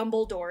one.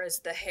 Dumbledore is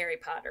the Harry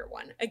Potter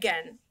one.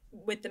 Again,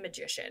 with the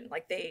magician.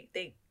 Like,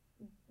 they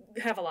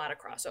have a lot of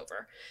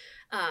crossover.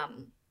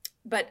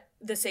 But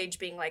the sage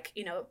being, like,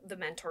 the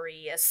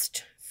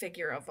mentoriest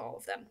figure of all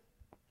of them.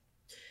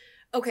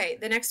 Okay,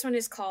 the next one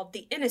is called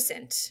the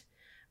Innocent.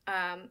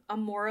 A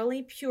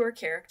morally pure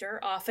character,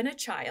 often a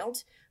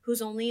child, whose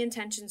only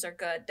intentions are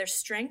good. Their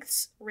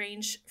strengths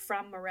range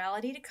from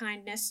morality to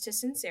kindness to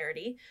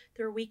sincerity.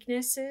 Their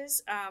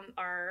weaknesses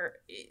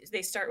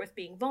they start with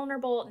being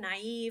vulnerable,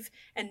 naive,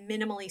 and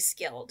minimally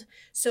skilled.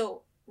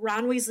 So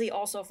Ron Weasley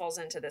also falls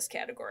into this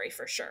category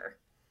for sure.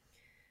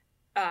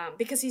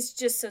 Because he's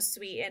just so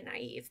sweet and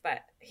naive,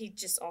 but he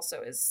just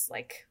also is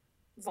like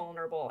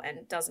vulnerable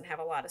and doesn't have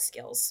a lot of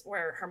skills,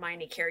 where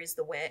Hermione carries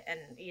the wit and,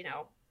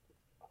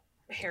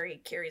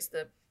 Harry carries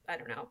the, I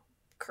don't know,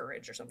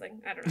 courage or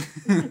something. I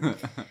don't know.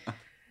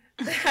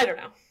 I don't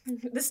know.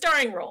 The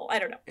starring role. I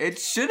don't know. It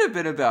should have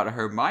been about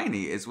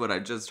Hermione, is what I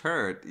just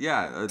heard.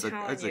 Yeah. I'm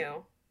telling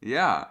you.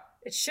 Yeah.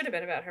 It should have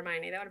been about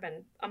Hermione. That would have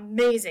been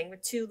amazing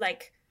with two,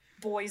 like,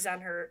 boys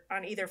on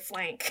either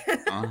flank. You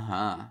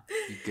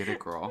get it,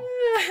 girl.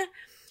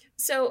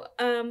 So,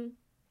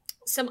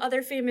 some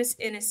other famous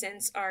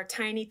innocents are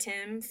Tiny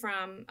Tim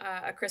from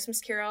A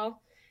Christmas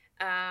Carol,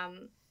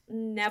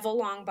 Neville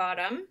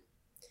Longbottom.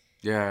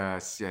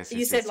 Yes.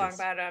 You said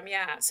Longbottom,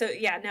 yeah. So,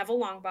 yeah, Neville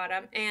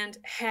Longbottom and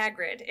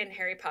Hagrid in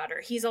Harry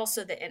Potter. He's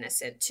also the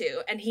innocent,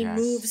 too. And he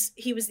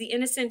was the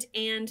innocent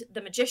and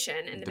the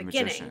magician in the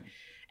beginning. Magician.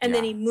 And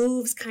then he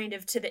moves kind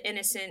of to the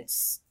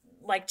innocence,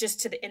 like just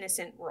to the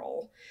innocent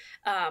role,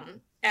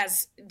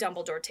 as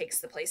Dumbledore takes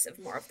the place of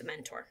more of the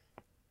mentor.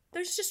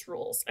 There's just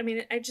rules. I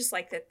mean, I just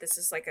like that this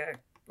is like a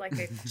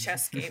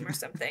chess game or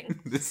something.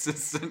 This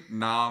isn't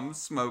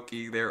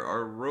Smoky. There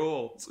are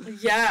rules.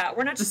 Yeah,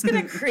 we're not just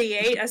going to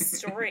create a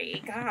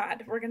story.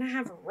 God, we're going to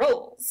have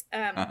rules.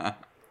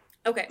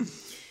 Okay,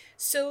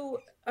 so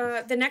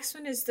the next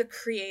one is the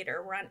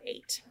creator. We're on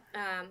 8.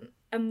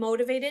 A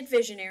motivated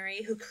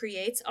visionary who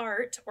creates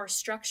art or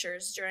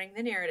structures during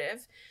the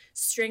narrative.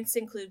 Strengths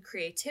include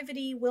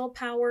creativity,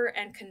 willpower,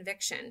 and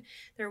conviction.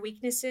 Their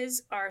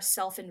weaknesses are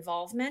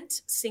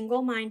self-involvement,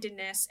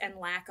 single-mindedness, and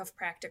lack of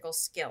practical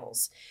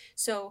skills.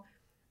 So,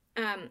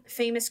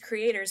 famous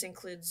creators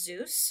include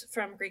Zeus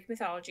from Greek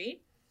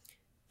mythology,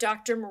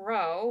 Dr.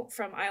 Moreau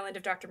from Island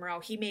of Dr.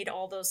 Moreau. He made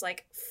all those,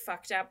 like,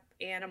 fucked up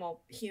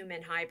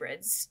animal-human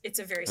hybrids. It's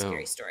a very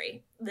scary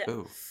story.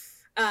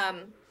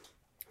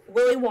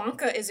 Willy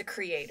Wonka is a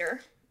creator.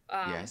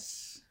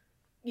 Yes.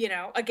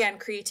 Again,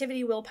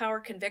 creativity, willpower,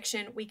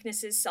 conviction,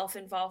 weaknesses,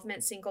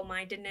 self-involvement,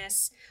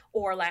 single-mindedness,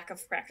 or lack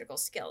of practical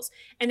skills.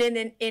 And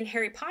then in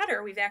Harry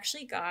Potter, we've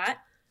actually got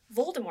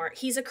Voldemort.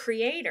 He's a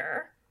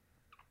creator.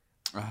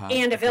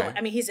 and a villain. Okay.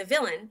 I mean, he's a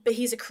villain, but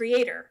he's a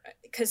creator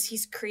because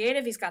he's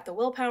creative. He's got the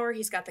willpower.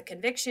 He's got the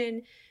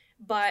conviction,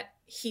 but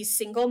he's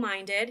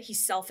single-minded.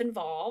 He's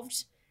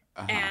self-involved,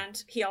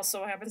 and he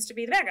also happens to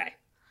be the bad guy.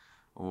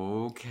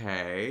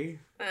 Okay.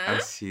 I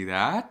see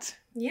that.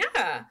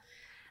 Yeah.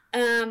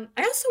 I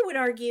also would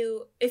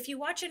argue if you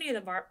watch any of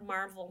the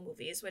Marvel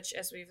movies, which,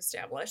 as we've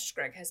established,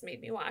 Greg has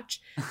made me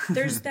watch,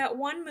 there's that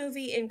one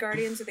movie in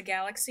Guardians of the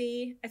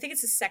Galaxy. I think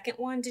it's the second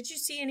one. Did you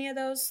see any of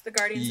those? The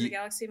Guardians of the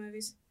Galaxy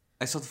movies?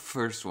 I saw the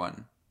first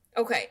one.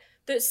 Okay.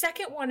 The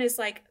second one is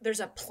like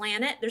there's a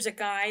planet. There's a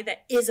guy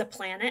that is a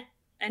planet,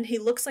 and he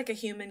looks like a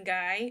human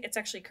guy. It's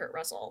actually Kurt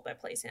Russell that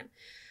plays him.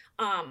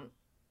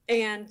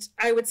 And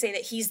I would say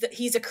that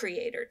he's a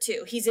creator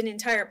too. He's an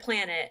entire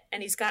planet,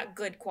 and he's got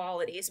good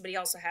qualities, but he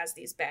also has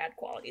these bad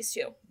qualities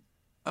too.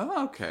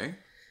 Oh, okay.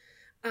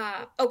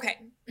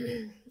 Okay.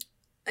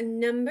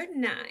 Number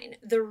 9,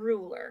 the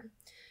ruler.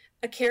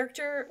 A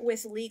character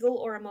with legal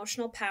or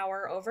emotional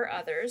power over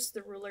others.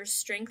 The ruler's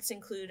strengths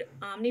include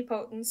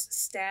omnipotence,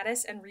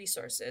 status, and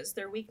resources.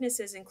 Their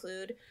weaknesses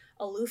include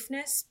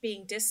aloofness,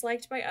 being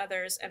disliked by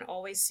others, and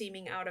always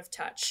seeming out of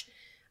touch.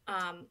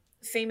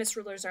 Famous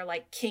rulers are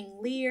like King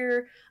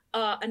Lear.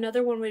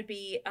 Another one would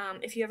be,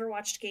 if you ever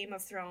watched Game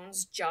of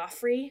Thrones,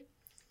 Joffrey.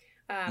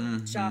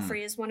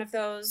 Joffrey is one of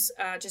those,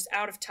 just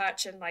out of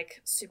touch and like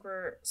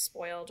super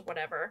spoiled,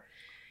 whatever.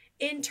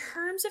 In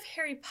terms of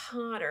Harry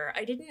Potter,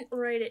 I didn't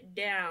write it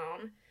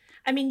down.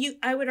 I mean,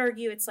 I would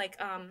argue it's like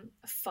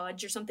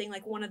Fudge or something,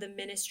 like one of the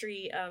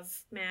Ministry of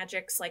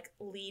Magic's like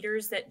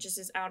leaders that just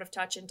is out of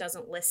touch and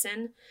doesn't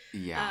listen.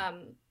 Yeah.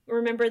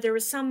 Remember, there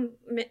was some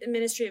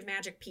Ministry of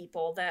Magic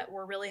people that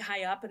were really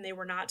high up and they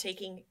were not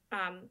taking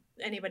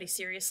anybody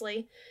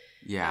seriously.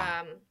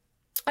 Yeah.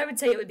 I would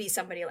say it would be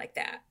somebody like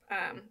that.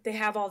 They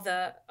have all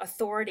the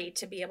authority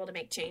to be able to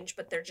make change,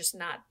 but they're just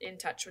not in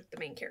touch with the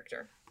main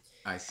character.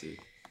 I see.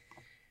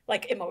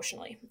 Like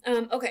emotionally.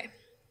 Okay.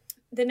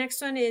 The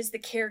next one is the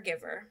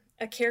caregiver,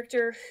 a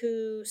character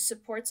who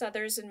supports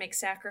others and makes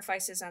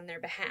sacrifices on their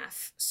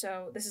behalf.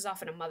 So this is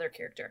often a mother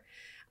character.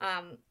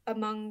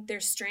 Among their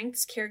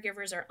strengths,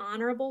 caregivers are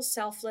honorable,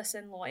 selfless,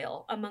 and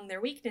loyal. Among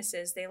their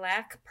weaknesses, they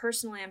lack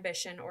personal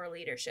ambition or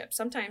leadership.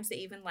 Sometimes they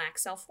even lack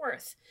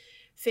self-worth.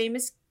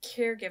 Famous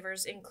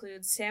caregivers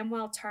include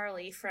Samwell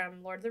Tarly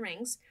from Lord of the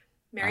Rings,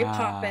 Mary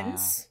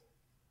Poppins,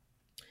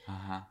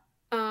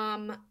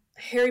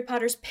 Harry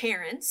Potter's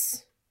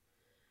parents.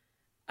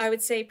 I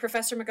would say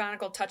Professor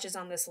McGonagall touches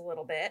on this a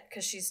little bit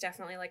because she's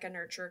definitely like a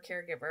nurturer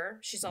caregiver.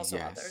 She's also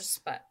others,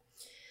 but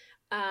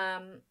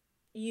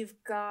you've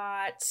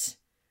got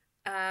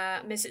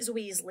Mrs.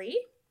 Weasley,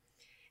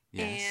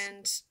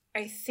 and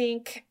I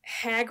think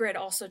Hagrid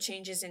also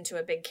changes into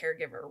a big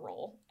caregiver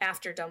role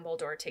after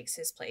Dumbledore takes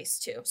his place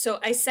too. So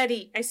I said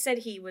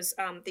he was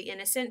the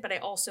innocent, but I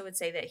also would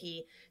say that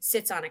he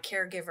sits on a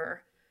caregiver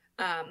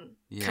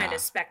kind of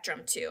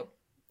spectrum too.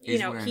 He's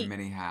wearing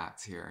many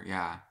hats here,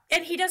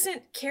 and he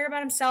doesn't care about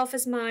himself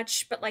as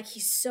much, but like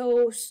he's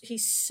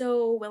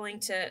so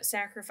willing to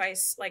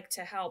sacrifice, like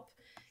to help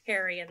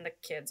Harry and the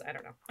kids. I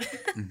don't know.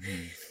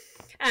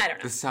 I don't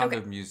know. The Sound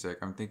of Music.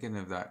 I'm thinking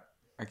of that.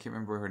 I can't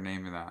remember her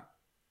name in that.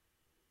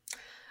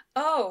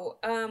 Oh,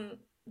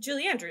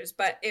 Julie Andrews,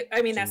 but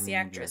that's the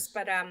actress.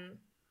 But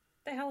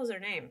the hell is her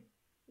name?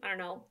 I don't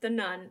know. The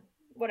Nun,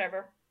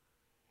 whatever.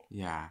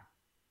 Yeah.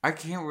 I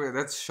can't really,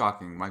 that's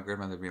shocking. My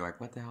grandmother would be like,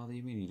 what the hell do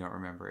you mean you don't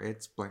remember?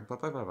 It's blank, blah,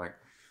 blah, blah, blah.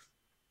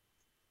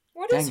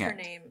 What is her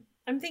name?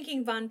 I'm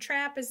thinking Von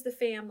Trapp is the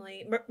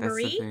family.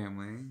 Marie? That's the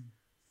family.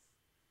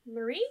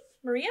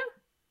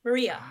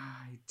 Maria?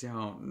 I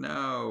don't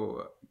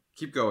know.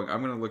 Keep going.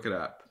 I'm going to look it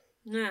up.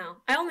 No.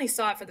 I only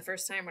saw it for the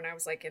first time when I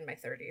was like in my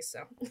 30s,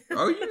 so.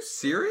 Are you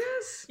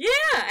serious? Yeah,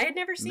 I had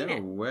never seen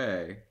it. No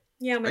way.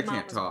 Yeah, my mom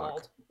can't was talk.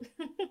 bald.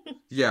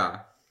 Yeah.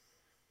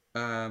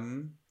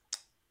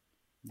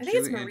 I think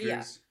it's Maria.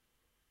 Andrews,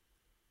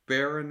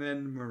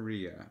 Baronin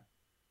Maria.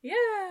 Yeah.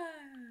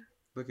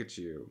 Look at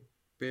you.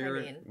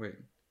 Wait.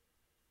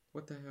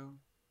 What the hell?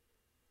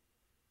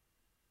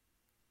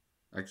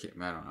 I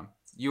don't know.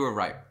 You were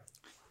right.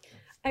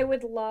 I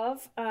would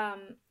love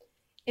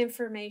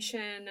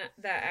information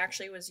that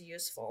actually was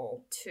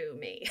useful to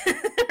me.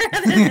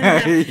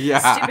 Rather than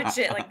stupid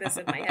shit like this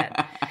in my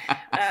head.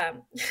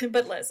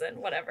 But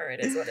listen, whatever. It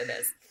is what it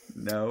is.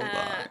 No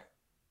lie.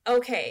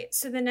 Okay,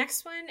 so the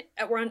next one,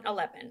 we're on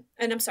 11.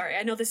 And I'm sorry,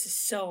 I know this is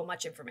so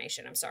much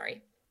information. I'm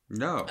sorry.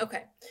 No.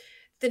 Okay.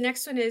 The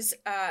next one is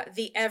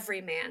the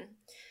Everyman,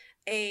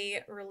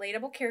 a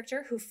relatable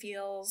character who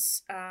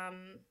feels...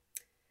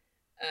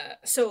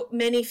 so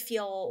many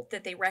feel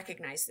that they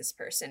recognize this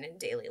person in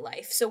daily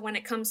life. So when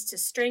it comes to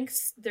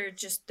strengths,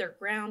 they're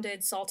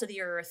grounded, salt of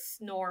the earth,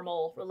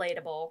 normal,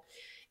 relatable.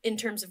 In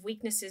terms of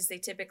weaknesses, they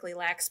typically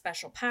lack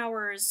special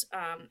powers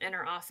and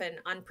are often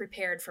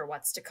unprepared for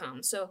what's to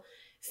come. So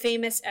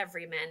famous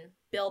everymen,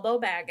 Bilbo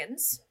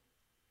Baggins.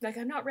 Like,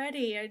 I'm not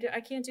ready.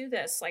 I can't do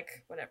this.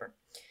 Like, whatever.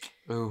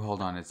 Oh,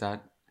 hold on. That's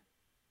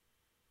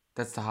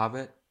the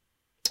Hobbit?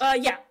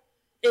 Yeah.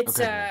 It's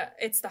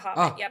the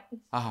Hobbit. Yep.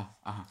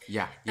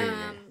 Yeah.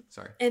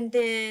 Sorry. And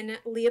then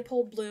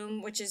Leopold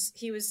Bloom,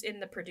 he was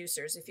in The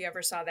Producers, if you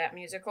ever saw that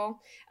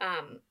musical,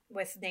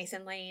 with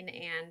Nathan Lane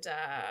and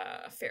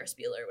Ferris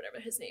Bueller, whatever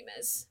his name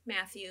is.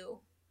 Matthew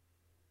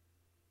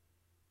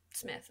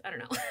Smith. I don't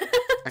know.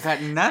 I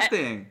got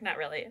nothing. Not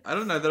really. I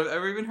don't know that I've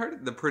ever even heard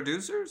of The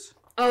Producers.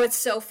 Oh, it's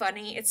so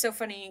funny. It's so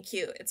funny and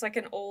cute. It's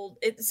like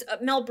it's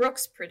Mel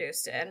Brooks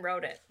produced it and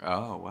wrote it.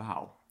 Oh,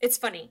 wow. It's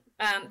funny.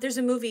 There's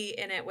a movie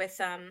in it with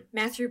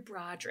Matthew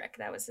Broderick.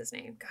 That was his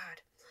name.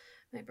 God,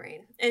 my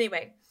brain.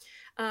 Anyway,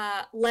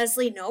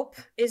 Leslie Knope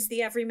is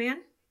the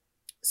everyman.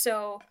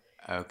 So,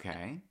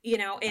 okay. You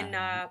know, in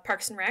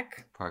Parks and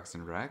Rec. Parks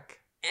and Rec.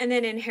 And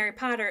then in Harry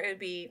Potter, it would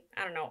be,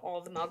 I don't know,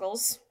 all the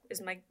Muggles.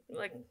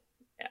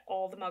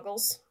 All the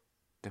Muggles.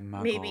 The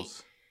Muggles. Maybe.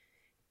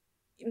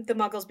 The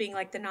Muggles being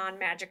like the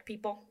non-magic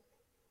people.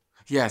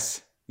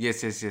 Yes.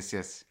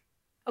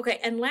 Okay,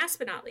 and last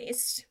but not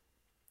least,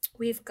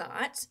 we've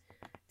got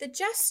the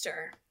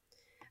Jester.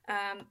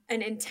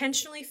 An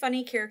intentionally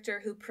funny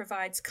character who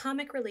provides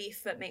comic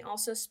relief but may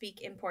also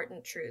speak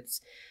important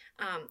truths.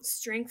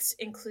 Strengths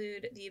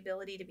include the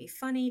ability to be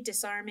funny,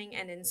 disarming,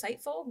 and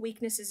insightful.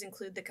 Weaknesses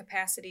include the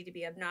capacity to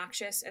be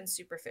obnoxious and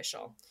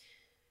superficial.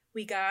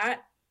 We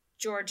got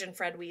George and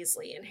Fred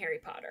Weasley in Harry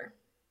Potter.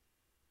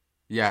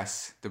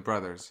 Yes, the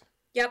brothers.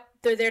 Yep,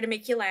 they're there to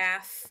make you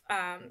laugh,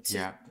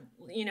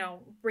 you know,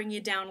 bring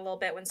you down a little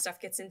bit when stuff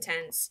gets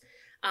intense.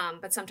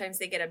 But sometimes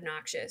they get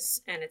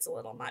obnoxious and it's a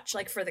little much,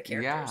 like for the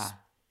characters.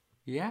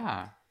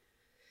 Yeah.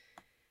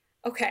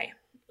 Okay,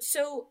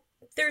 so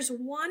there's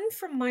one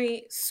from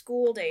my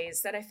school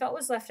days that I felt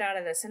was left out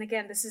of this. And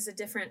again, this is a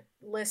different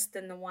list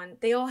than the one.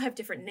 They all have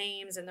different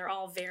names and they're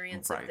all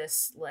variants of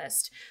this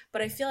list.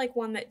 But I feel like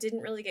one that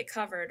didn't really get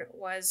covered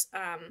was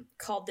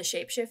called The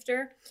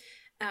Shapeshifter.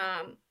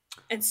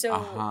 And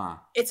so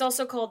it's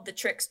also called The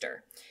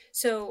Trickster.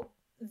 So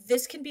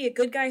this can be a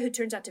good guy who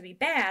turns out to be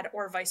bad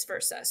or vice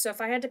versa. So if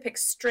I had to pick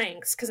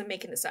strengths, because I'm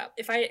making this up,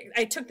 if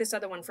I took this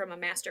other one from a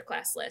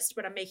masterclass list,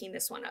 but I'm making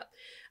this one up.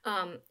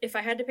 If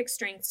I had to pick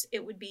strengths,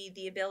 it would be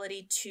the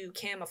ability to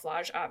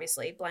camouflage,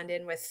 obviously, blend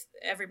in with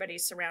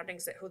everybody's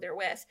surroundings who they're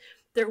with.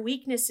 Their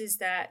weakness is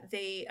that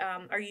they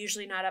are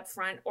usually not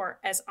upfront or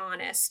as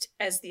honest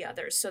as the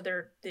others. So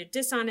they're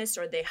dishonest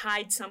or they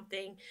hide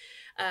something.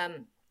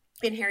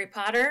 In Harry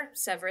Potter,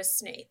 Severus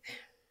Snape.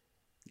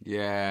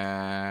 Yes.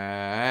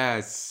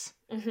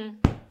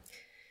 Mm-hmm.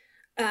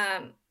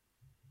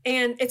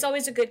 And it's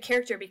always a good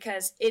character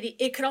because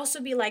it could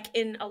also be like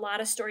in a lot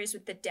of stories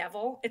with the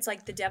devil. It's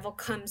like the devil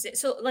comes in.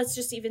 So let's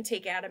just even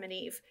take Adam and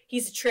Eve.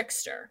 He's a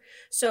trickster.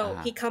 So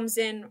he comes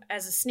in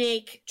as a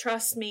snake.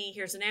 Trust me.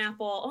 Here's an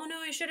apple. Oh, no,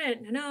 I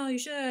shouldn't. No, you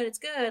should. It's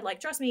good. Like,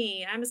 trust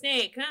me. I'm a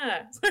snake.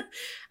 I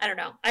don't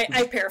know.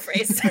 I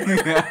paraphrased.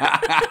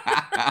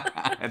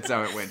 That's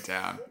how it went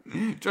down.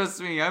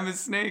 Trust me. I'm a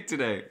snake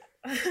today.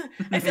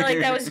 I feel like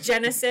that was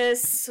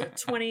Genesis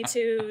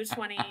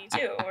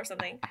 22:22 or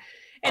something.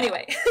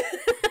 Anyway,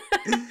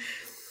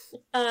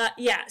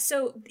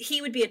 so he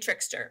would be a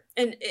trickster,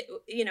 and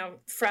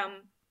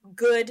from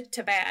good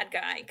to bad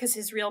guy because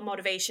his real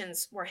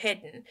motivations were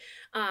hidden.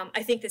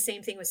 I think the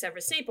same thing with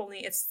Severus Snape, only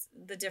it's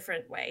the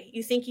different way.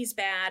 You think he's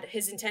bad,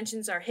 his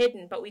intentions are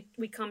hidden, but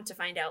we come to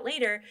find out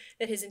later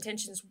that his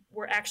intentions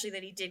were actually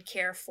that he did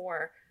care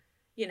for,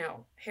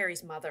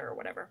 Harry's mother or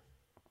whatever.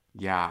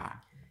 Yeah.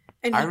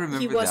 And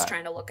he was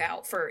trying to look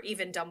out for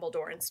even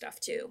Dumbledore and stuff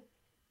too.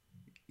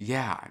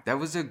 Yeah, that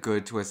was a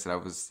good twist that I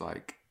was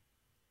like,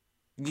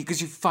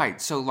 because you fight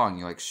so long,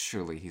 you're like,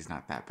 surely he's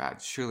not that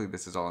bad. Surely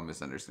this is all a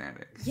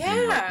misunderstanding. Yeah.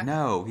 Like,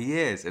 no, he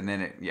is. And then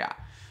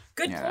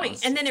Good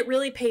point. And then it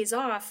really pays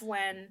off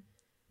when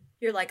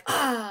you're like,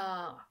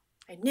 I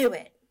knew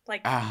it.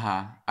 Like,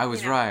 I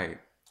was right.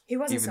 He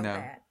wasn't so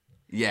bad.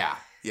 Yeah.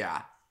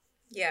 Yeah.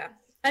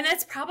 And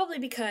that's probably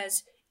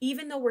because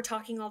even though we're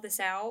talking all this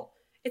out,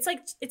 it's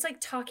like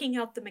talking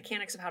out the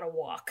mechanics of how to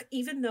walk,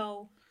 even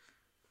though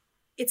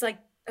it's like,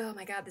 oh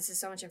my God, this is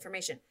so much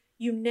information.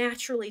 You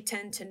naturally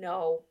tend to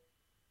know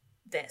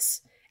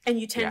this and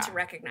you tend to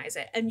recognize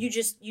it. And you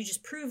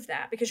just prove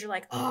that because you're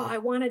like, oh, I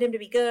wanted him to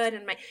be good.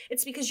 And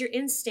it's because your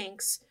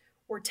instincts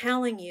were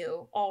telling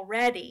you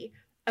already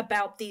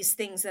about these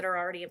things that are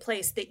already in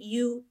place that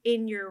you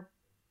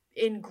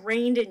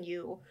ingrained in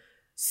you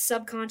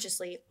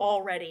subconsciously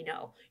already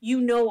know.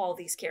 You know all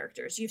these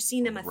characters. You've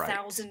seen them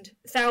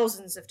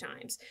thousands of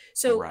times.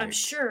 So I'm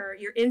sure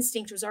your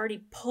instinct was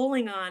already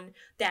pulling on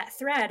that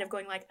thread of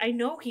going like, I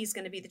know he's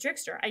going to be the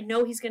trickster. I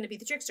know he's going to be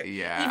the trickster.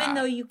 Yeah. Even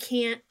though you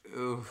can't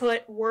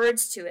put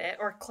words to it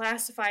or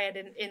classify it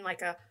in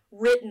like a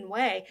written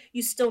way,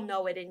 you still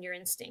know it in your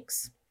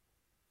instincts.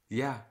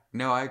 Yeah,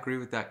 no, I agree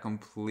with that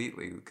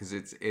completely because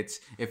it's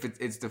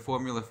the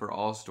formula for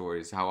all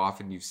stories. How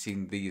often you've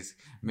seen these,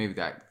 maybe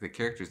that the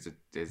characters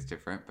is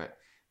different, but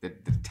the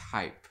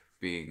type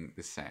being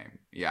the same.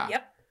 Yeah.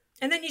 Yep.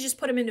 And then you just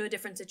put them into a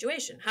different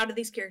situation. How do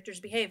these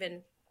characters behave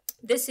in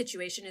this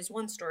situation? Is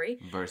one story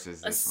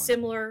versus this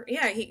similar.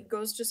 Yeah, he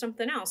goes to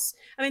something else.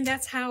 I mean,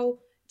 that's how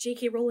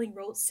J.K. Rowling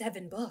wrote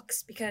 7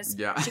 books because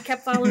she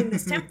kept following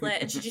this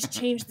template and she just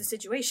changed the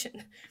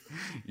situation.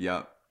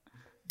 Yep.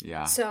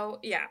 Yeah. So,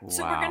 yeah.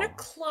 So we're going to Wow.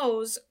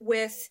 close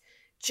with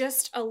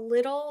just a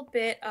little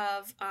bit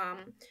of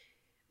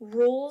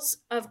rules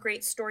of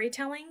great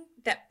storytelling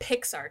that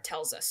Pixar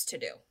tells us to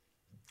do.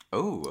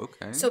 Oh,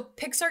 okay. So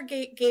Pixar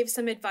gave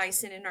some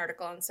advice in an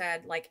article and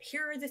said, like,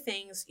 here are the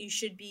things you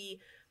should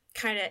be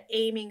kind of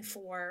aiming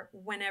for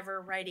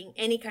whenever writing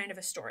any kind of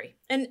a story.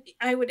 And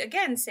I would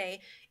again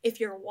say, if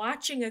you're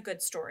watching a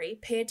good story,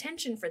 pay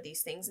attention for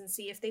these things and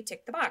see if they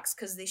tick the box,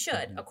 because they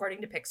should,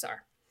 according to Pixar.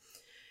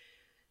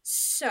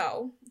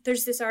 So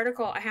there's this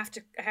article. I have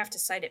to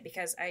cite it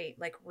because I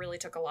like really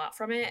took a lot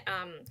from it,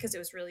 because it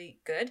was really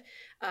good.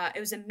 It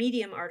was a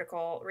Medium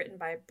article written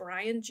by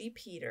Brian G.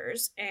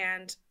 Peters,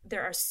 and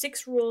there are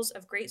 6 rules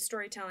of great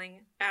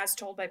storytelling as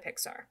told by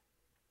Pixar.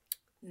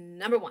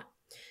 Number 1,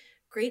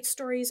 great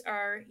stories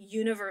are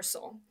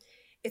universal.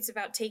 It's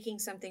about taking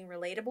something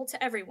relatable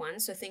to everyone,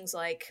 so things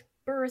like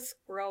birth,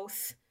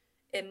 growth,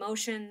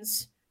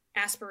 emotions,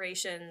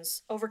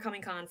 aspirations,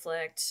 overcoming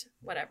conflict,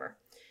 whatever.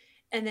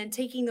 And then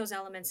taking those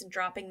elements and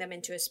dropping them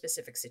into a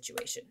specific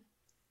situation.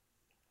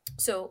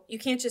 So you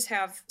can't just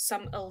have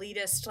some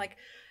elitist, like,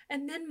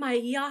 and then my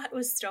yacht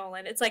was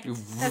stolen. It's like,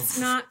 that's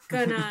not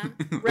gonna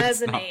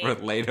resonate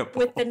relatable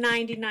with the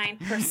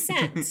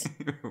 99%.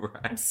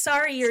 Right. I'm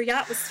sorry your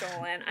yacht was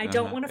stolen. I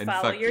don't want to And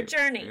follow fuck your you.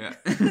 journey. Yeah.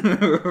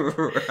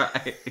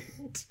 Right.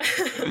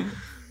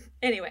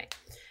 Anyway,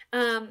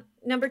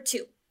 number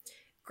 2.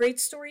 Great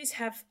stories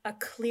have a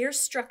clear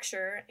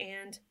structure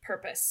and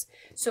purpose.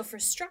 So for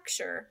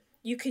structure,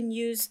 you can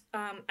use,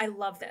 I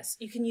love this.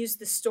 You can use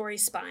the story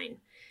spine.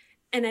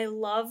 And I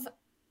love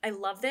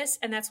this.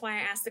 And that's why I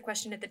asked the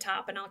question at the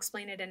top, and I'll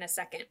explain it in a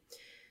second.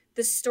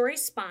 The story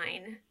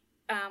spine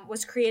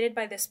was created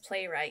by this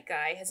playwright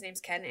guy. His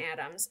name's Ken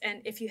Adams.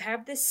 And if you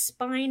have this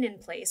spine in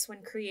place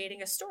when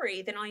creating a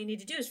story, then all you need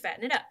to do is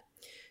fatten it up.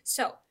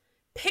 So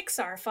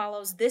Pixar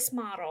follows this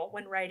model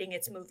when writing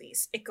its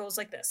movies. It goes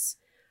like this.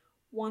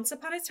 Once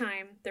upon a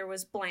time, there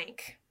was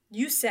blank.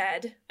 You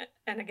said,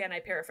 and again, I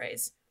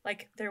paraphrase,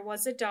 like, there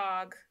was a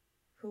dog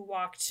who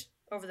walked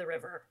over the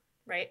river,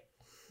 right?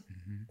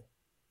 Mhm.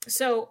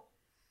 So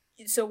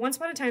once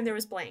upon a time, there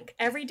was blank.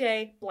 Every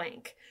day,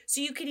 blank. So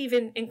you could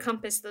even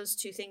encompass those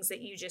 2 things that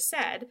you just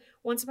said.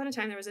 Once upon a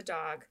time, there was a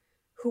dog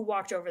who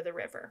walked over the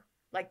river.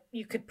 Like,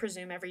 you could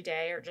presume every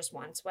day or just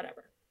once,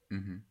 whatever.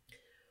 Mhm.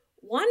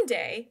 One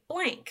day,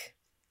 blank.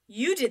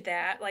 You did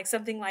that, like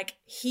something like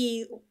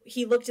he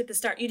looked at the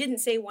star. You didn't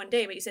say one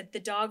day, but you said the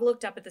dog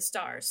looked up at the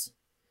stars.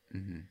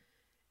 Mhm.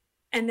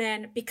 And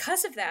then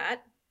because of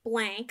that,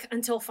 blank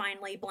until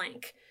finally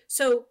blank.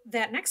 So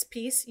that next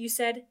piece, you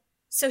said,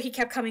 so he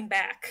kept coming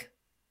back.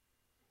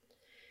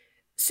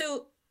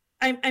 So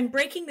I'm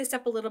breaking this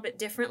up a little bit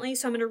differently.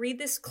 So I'm going to read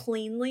this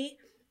cleanly,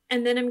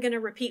 and then I'm going to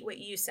repeat what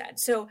you said.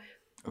 So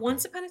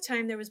once upon a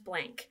time, there was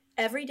blank.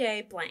 Every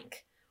day,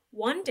 blank.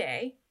 One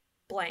day,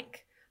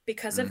 blank.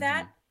 Because of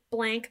that,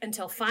 blank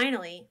until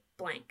finally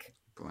blank.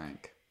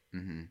 Blank.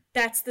 Mm-hmm.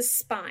 That's the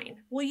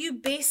spine. Well, you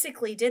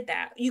basically did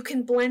that. You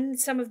can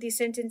blend some of these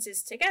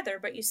sentences together,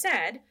 but you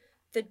said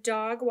the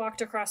dog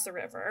walked across the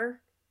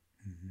river.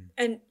 Mm-hmm.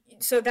 And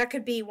so that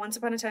could be once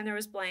upon a time there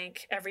was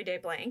blank, every day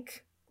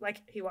blank.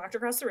 Like he walked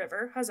across the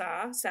river,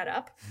 huzzah, set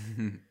up.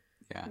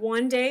 Yeah.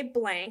 One day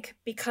blank,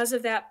 because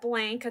of that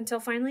blank until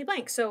finally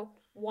blank. So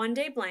one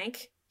day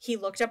blank, he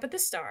looked up at the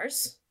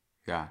stars.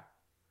 Yeah.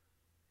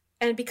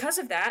 And because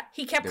of that,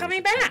 he kept There was coming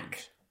a back.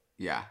 change.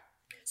 Yeah.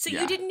 So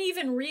Yeah. you didn't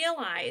even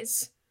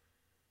realize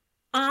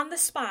on the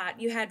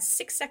spot, you had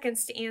 6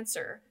 seconds to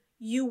answer.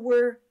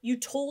 You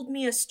told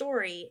me a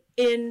story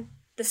in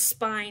the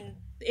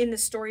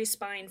story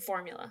spine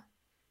formula.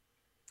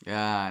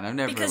 Yeah, and I've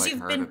never Because you've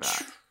heard been of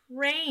that.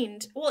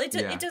 trained. Well, it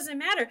doesn't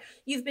matter.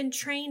 You've been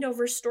trained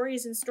over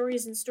stories and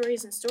stories and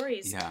stories and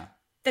stories. Yeah.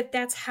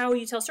 That's how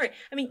you tell a story.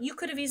 I mean, you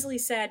could have easily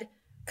said,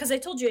 because I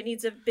told you it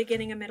needs a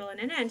beginning, a middle, and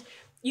an end.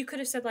 You could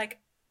have said, like,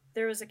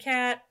 there was a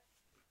cat.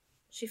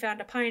 She found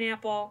a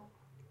pineapple.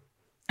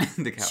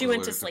 The cat She was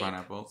went to allergic sleep.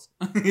 pineapples.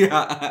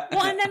 Yeah.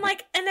 Well, and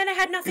then it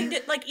had nothing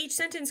to, like, each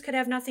sentence could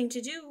have nothing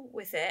to do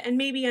with it. And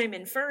maybe I'm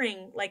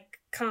inferring, like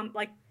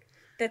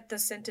that the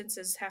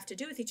sentences have to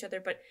do with each other.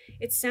 But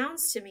it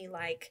sounds to me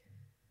like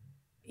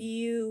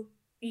you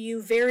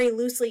very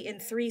loosely in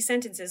 3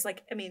 sentences,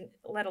 like, I mean,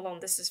 let alone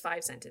this is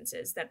 5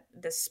 sentences that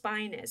the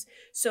spine is.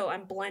 So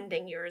I'm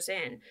blending yours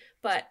in.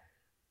 But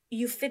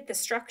you fit the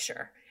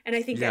structure. And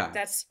I think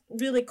that's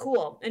really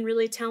cool and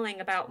really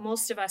telling about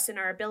most of us and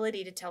our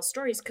ability to tell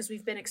stories because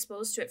we've been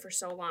exposed to it for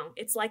so long.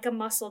 It's like a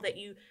muscle that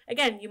you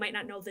might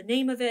not know the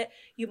name of it,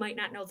 you might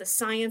not know the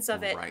science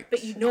of it, Right.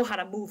 but you know how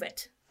to move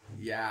it.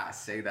 Yeah,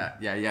 say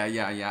that.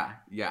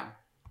 Yeah.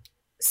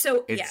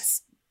 So, It's,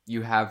 yes,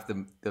 You have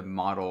the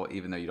model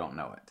even though you don't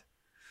know it.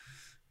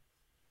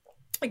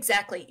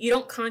 exactly. You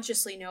don't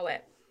consciously know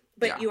it,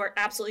 but Yeah. you are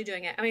absolutely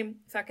doing it. I mean,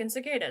 fucking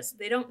cicadas.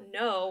 They don't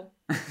know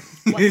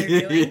what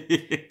they're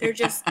doing. They're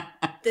just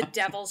the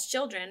devil's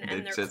children,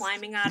 and they're just-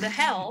 climbing out of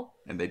hell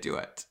And they do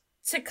it.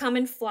 to come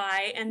and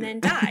fly and then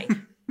die.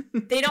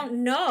 They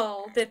don't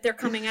know that they're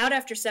coming out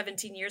after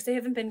 17 years. They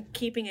haven't been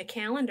keeping a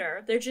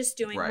calendar. They're just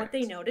doing what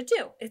they know to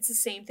do. It's the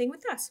same thing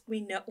with us.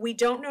 We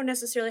don't know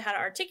necessarily how to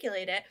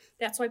articulate it.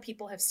 That's why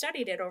people have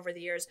studied it over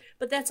the years.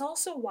 But that's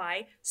also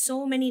why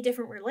so many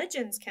different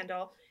religions,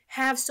 Kendall,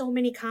 have so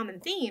many common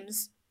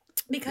themes,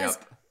 because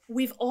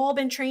we've all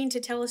been trained to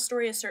tell a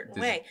story a certain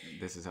way.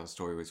 This is how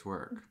stories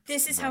work.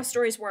 This is how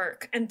stories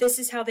work, and this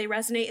is how they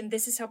resonate, and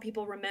this is how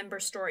people remember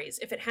stories.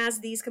 If it has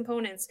these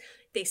components,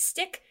 they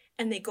stick,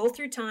 and they go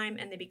through time,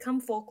 and they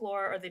become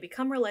folklore, or they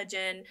become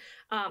religion,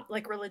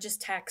 like religious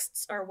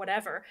texts or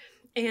whatever.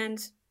 And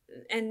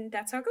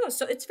that's how it goes.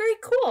 So it's very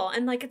cool,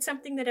 and like it's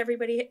something that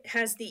everybody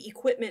has the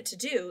equipment to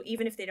do,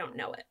 even if they don't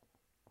know it.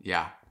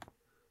 Yeah,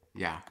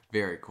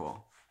 very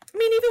cool. I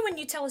mean, even when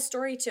you tell a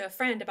story to a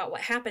friend about what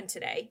happened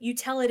today, you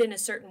tell it in a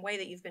certain way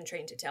that you've been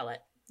trained to tell it,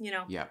 you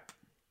know? Yep.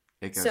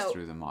 It goes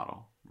through the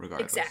model,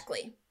 regardless.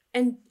 Exactly.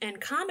 And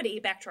comedy,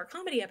 back to our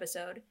comedy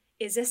episode,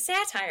 is a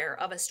satire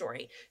of a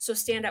story. So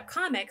stand-up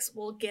comics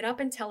will get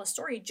up and tell a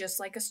story just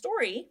like a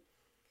story,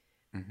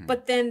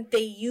 but then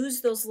they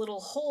use those little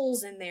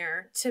holes in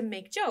there to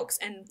make jokes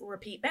and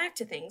repeat back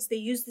to things. They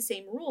use the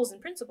same rules and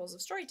principles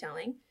of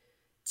storytelling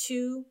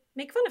to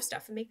make fun of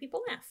stuff and make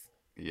people laugh.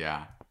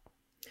 Yeah.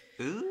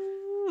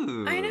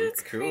 Ooh, I know,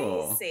 it's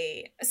cool.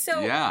 crazy.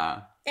 So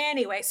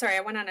anyway, sorry, I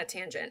went on a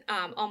tangent.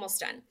 Almost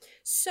done.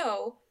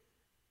 So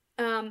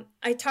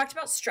I talked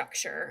about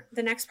structure.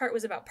 The next part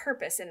was about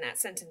purpose in that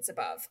sentence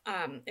above.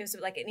 It was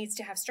like it needs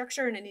to have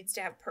structure and it needs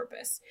to have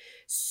purpose.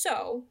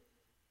 So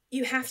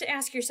you have to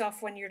ask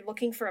yourself, when you're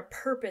looking for a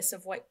purpose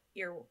of what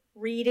you're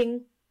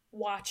reading,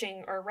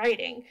 watching, or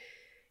writing,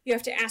 you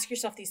have to ask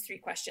yourself these 3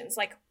 questions.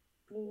 Like,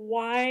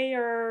 why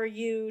are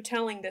you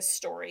telling this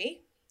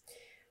story?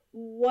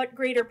 What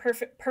greater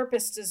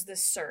purpose does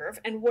this serve,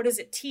 and what does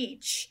it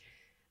teach?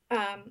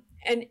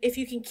 And if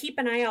you can keep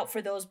an eye out for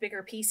those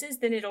bigger pieces,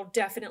 then it'll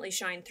definitely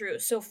shine through.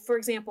 So, for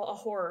example, a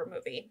horror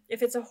movie.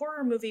 If it's a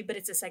horror movie, but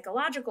it's a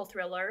psychological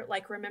thriller,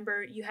 like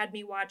remember you had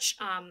me watch,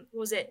 what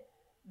was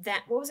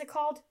it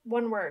called?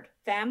 One word.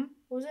 Them?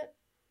 What was it?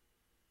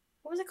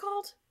 What was it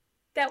called?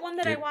 That one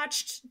that I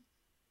watched.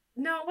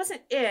 No, it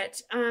wasn't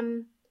it.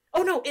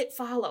 Oh no, It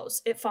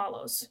Follows. It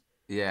Follows.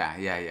 Yeah.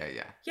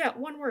 Yeah,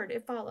 one word.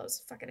 It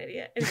follows. Fucking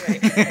idiot.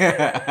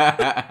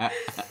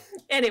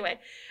 Anyway.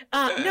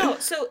 No,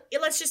 so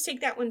let's just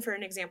take that one for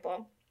an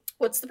example.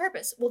 What's the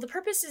purpose? Well, the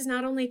purpose is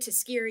not only to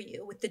scare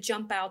you with the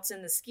jump outs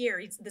and the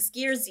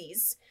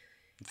scaresies.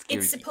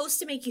 It's supposed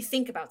to make you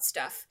think about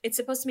stuff. It's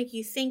supposed to make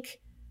you think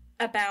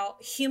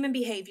about human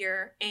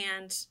behavior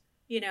and,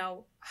 you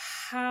know,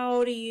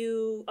 how do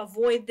you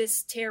avoid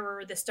this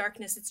terror, this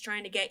darkness that's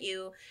trying to get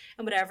you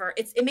and whatever.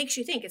 It makes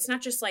you think. It's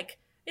not just like,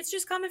 it's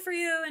just coming for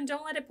you and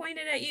don't let it point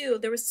it at you.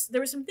 There was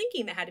some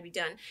thinking that had to be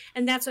done.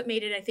 And that's what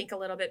made it, I think, a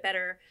little bit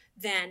better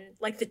than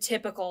like the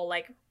typical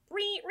like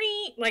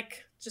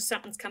like just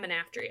something's coming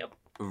after you.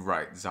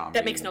 Right, zombie.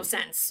 That makes no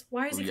sense.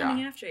 Why is it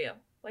coming after you?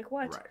 Like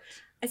what? Right.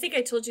 I think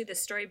I told you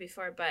this story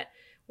before, but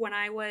when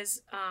I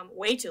was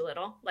way too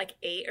little, like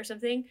 8 or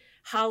something,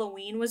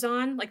 Halloween was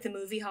on, like the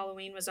movie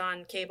Halloween was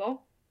on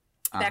cable.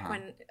 Back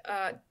when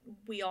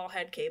we all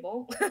had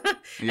cable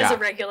as a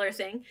regular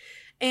thing.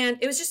 And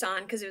it was just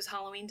on because it was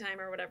Halloween time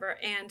or whatever.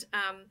 And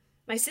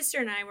my sister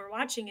and I were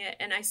watching it,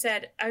 and I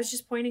was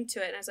just pointing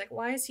to it, and I was like,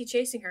 why is he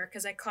chasing her?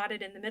 Because I caught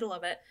it in the middle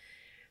of it.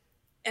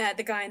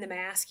 The guy in the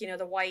mask, you know,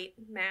 the white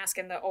mask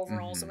and the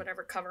overalls or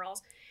whatever,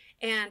 coveralls.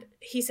 And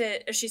she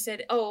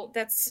said, oh,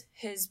 that's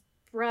his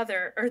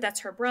brother, or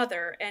that's her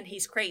brother, and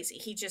he's crazy.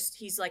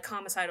 He's like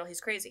homicidal,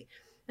 he's crazy.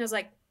 And I was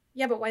like,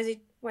 yeah, but why is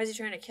he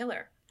trying to kill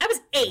her? I was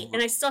 8,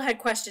 and I still had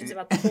questions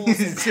about the whole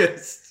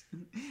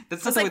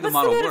that's not the way the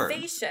model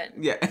works.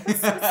 Yeah. What's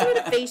the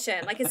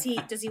motivation? Like,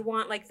 does he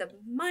want like the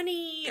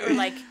money, or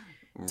like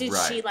did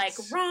she like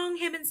wrong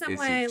him in some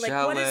way? Like,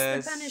 jealous? What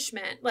is the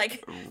punishment?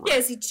 Like, yeah,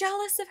 is he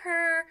jealous of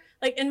her?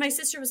 Like, and my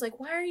sister was like,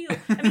 why are you?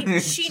 I mean,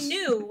 she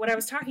knew what I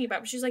was talking about,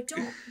 but she's like,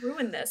 don't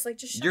ruin this. Like,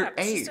 just shut up.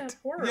 8. It's just a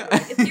horror movie.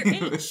 If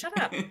you're 8,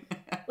 shut up.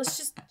 Let's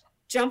just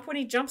jump when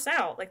he jumps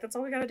out. Like, that's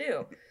all we gotta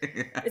do.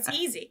 It's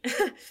easy.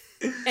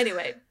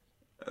 Anyway.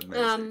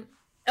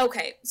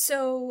 Okay,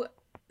 so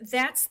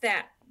that's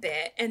that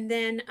bit. And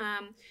then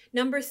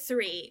number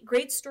 3,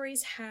 great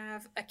stories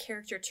have a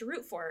character to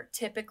root for,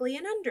 typically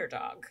an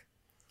underdog.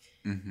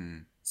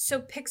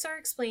 So Pixar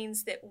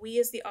explains that we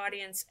as the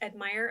audience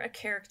admire a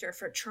character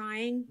for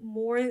trying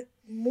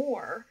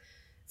more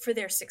for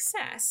their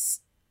success.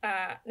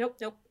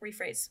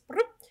 Rephrase.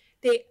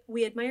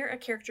 We admire a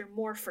character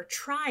more for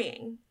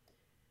trying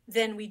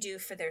than we do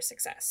for their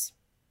success.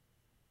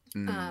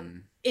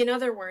 In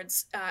other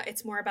words,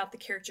 it's more about the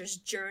character's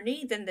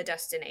journey than the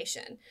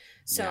destination.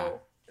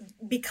 So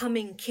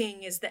becoming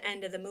king is the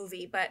end of the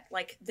movie, but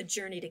like the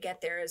journey to get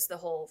there is the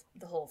whole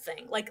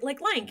thing. Like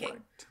Lion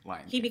King.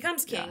 He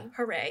becomes king,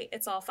 hooray,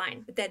 it's all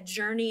fine. But that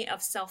journey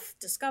of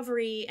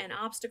self-discovery and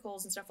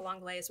obstacles and stuff along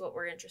the way is what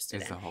we're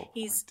interested in. The whole point.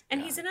 He's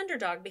an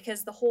underdog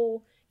because the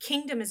whole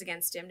kingdom is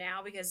against him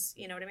now, because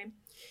you know what I mean?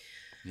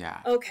 Yeah.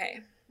 Okay.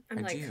 I'm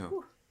I like,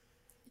 do.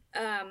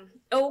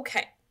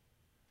 okay.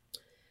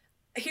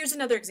 here's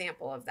another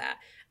example of that.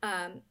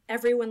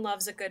 Everyone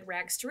loves a good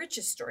rags to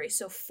riches story.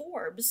 So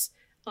Forbes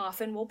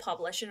often will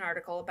publish an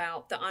article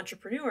about the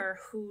entrepreneur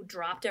who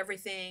dropped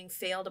everything,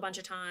 failed a bunch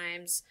of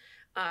times,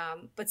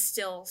 but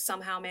still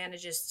somehow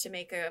manages to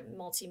make a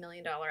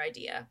multi-million-dollar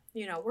idea,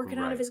 working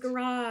out of his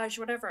garage,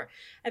 whatever.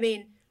 I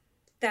mean,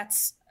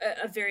 that's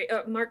a very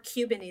Mark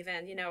Cuban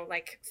even,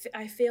 like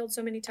I failed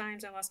so many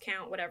times, I lost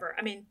count, whatever.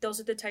 I mean, those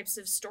are the types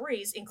of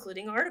stories,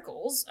 including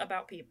articles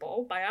about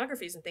people,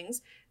 biographies and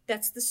things.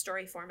 That's the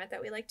story format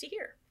that we like to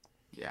hear.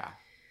 Yeah.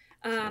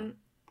 Sure.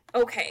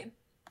 Okay.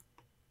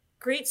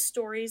 Great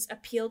stories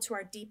appeal to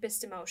our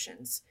deepest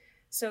emotions.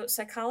 So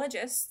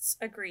psychologists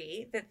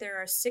agree that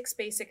there are 6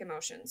 basic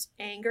emotions: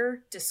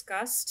 anger,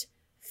 disgust,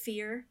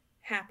 fear,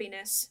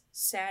 happiness,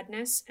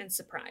 sadness, and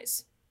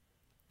surprise.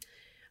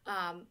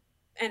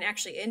 And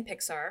actually in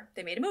Pixar,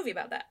 they made a movie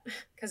about that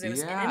because it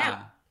was In and Out.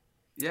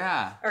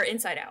 Yeah. Or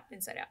Inside Out.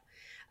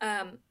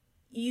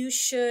 You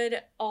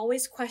should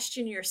always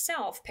question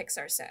yourself,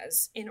 Pixar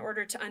says, in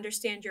order to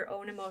understand your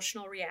own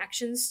emotional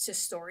reactions to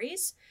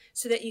stories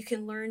so that you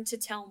can learn to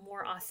tell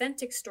more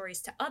authentic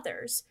stories to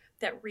others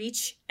that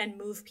reach and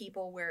move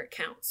people where it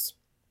counts.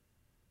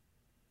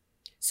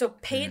 So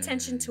pay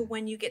attention to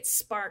when you get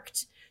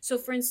sparked. So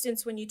for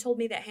instance, when you told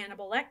me that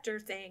Hannibal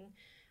Lecter thing,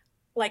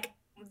 like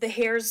the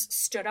hairs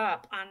stood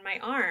up on my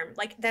arm.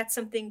 Like that's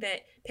something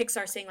that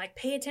Pixar's saying, like,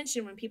 pay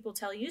attention when people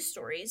tell you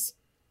stories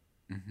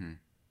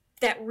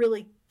that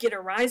really get a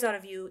rise out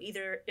of you,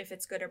 either if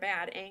it's good or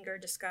bad, anger,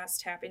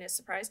 disgust, happiness,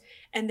 surprise,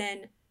 and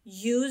then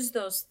use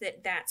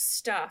that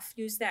stuff,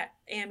 use that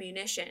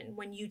ammunition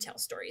when you tell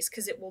stories,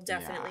 because it will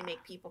definitely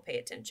make people pay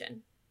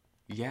attention.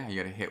 Yeah, you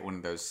gotta hit one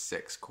of those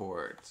 6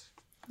 chords.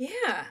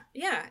 Yeah,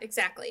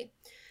 exactly.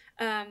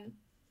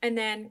 And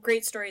then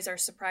great stories are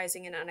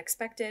surprising and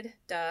unexpected.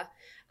 Duh.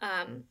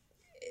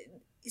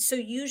 So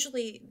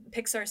usually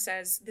Pixar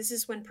says this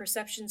is when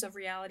perceptions of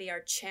reality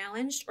are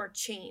challenged or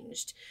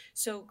changed.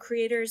 So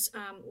creators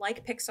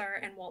like Pixar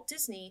and Walt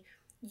Disney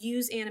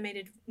use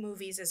animated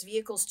movies as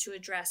vehicles to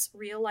address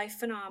real life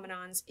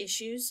phenomenons,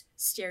 issues,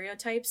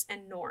 stereotypes,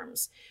 and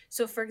norms.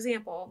 So for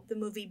example, the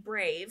movie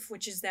Brave,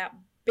 which is that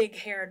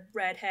big-haired,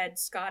 redhead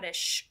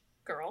Scottish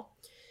girl,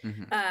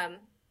 that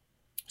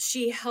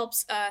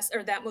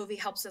movie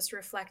helps us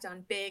reflect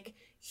on big,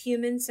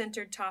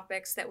 human-centered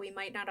topics that we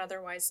might not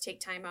otherwise take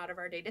time out of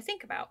our day to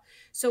think about.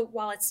 So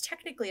while it's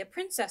technically a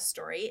princess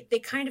story, they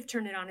kind of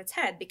turn it on its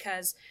head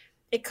because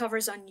it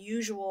covers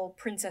unusual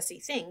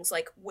princessy things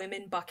like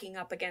women bucking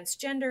up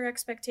against gender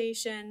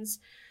expectations,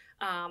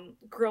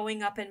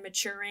 growing up and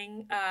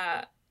maturing,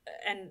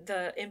 and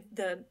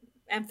the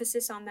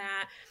emphasis on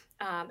that,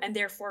 and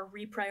therefore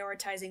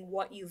reprioritizing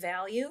what you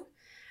value.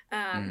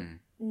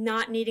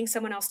 Not needing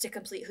someone else to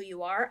complete who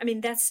you are. I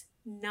mean, that's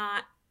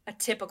not a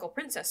typical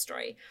princess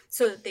story.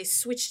 So they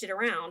switched it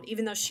around,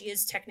 even though she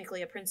is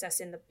technically a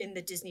princess in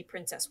the Disney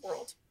princess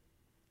world.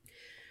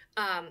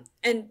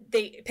 And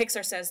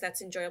Pixar says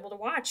that's enjoyable to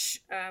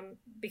watch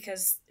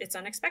because it's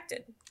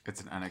unexpected.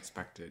 It's an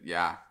unexpected,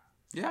 yeah,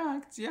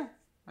 I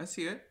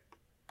see it.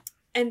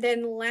 And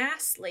then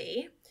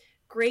lastly,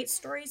 great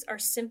stories are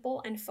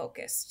simple and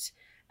focused.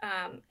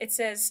 It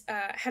says,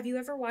 have you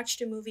ever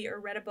watched a movie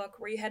or read a book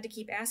where you had to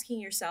keep asking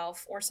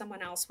yourself or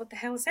someone else, what the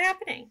hell is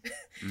happening?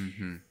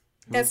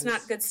 That's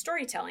not good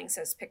storytelling,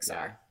 says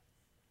Pixar.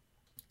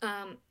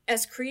 Yeah.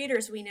 As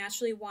creators, we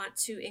naturally want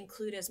to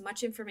include as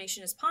much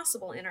information as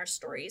possible in our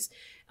stories.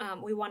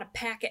 We want to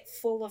pack it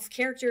full of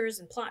characters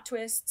and plot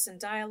twists and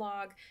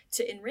dialogue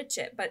to enrich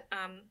it. But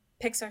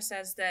Pixar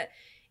says that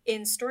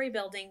in story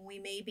building, we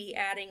may be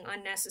adding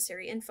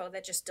unnecessary info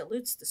that just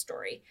dilutes the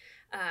story.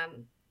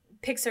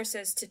 Pixar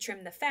says to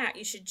trim the fat,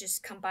 you should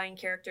just combine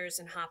characters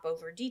and hop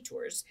over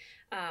detours.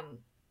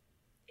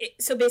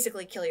 So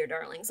basically kill your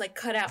darlings, like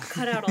cut out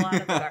a lot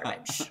of the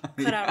garbage,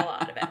 cut out a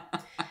lot of it.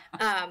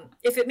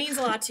 If it means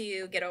a lot to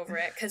you, get over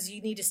it, because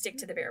you need to stick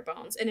to the bare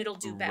bones, and it'll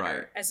do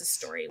better as a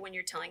story when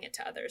you're telling it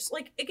to others.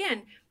 Like,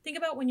 again, think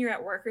about when you're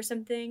at work or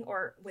something,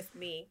 or with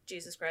me,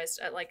 Jesus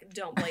Christ,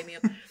 don't blame you.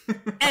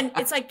 And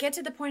it's like, get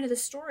to the point of the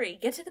story.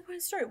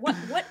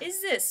 What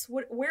is this?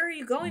 Where are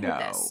you going with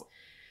this?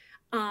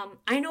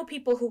 I know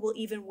people who will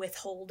even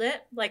withhold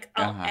it. Like,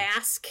 I'll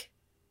ask.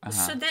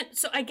 So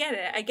I get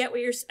it. I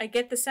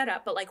get the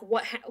setup, but like,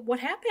 what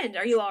happened?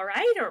 Are you all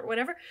right? Or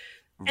whatever.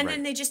 And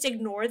then they just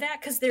ignore that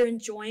because they're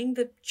enjoying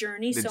the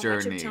journey much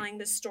of telling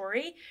the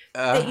story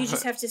that you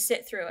just have to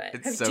sit through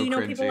it. Do you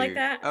know people like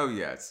that? Oh,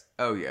 yes.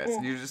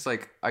 And you're just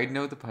like, I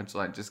know the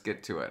punchline. Just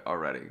get to it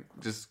already.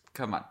 Just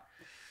come on.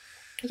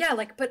 Yeah,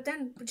 but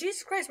then,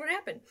 Jesus Christ, what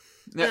happened?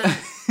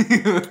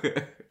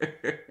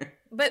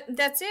 But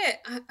that's it,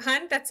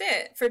 hon. That's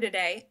it for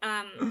today.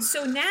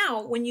 So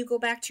now, when you go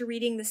back to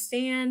reading The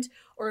Stand,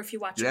 or if you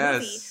watch a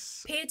movie,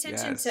 pay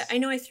attention to, I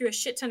know I threw a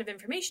shit ton of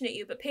information at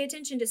you, but pay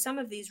attention to some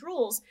of these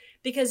rules,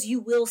 because you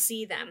will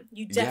see them.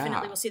 You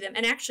definitely will see them.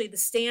 And actually, The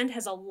Stand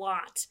has a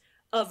lot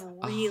of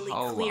really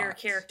clear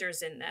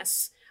characters in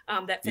this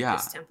that fit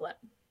this template.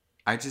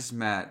 I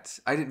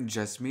didn't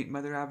just meet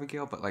Mother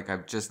Abigail, but like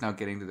I'm just now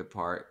getting to the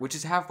part, which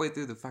is halfway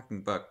through the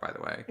fucking book, by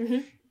the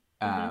way,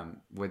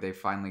 where they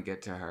finally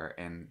get to her,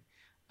 and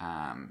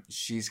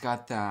she's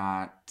got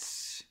that.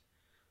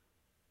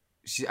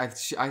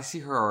 I see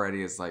her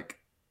already as like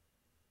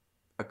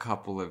a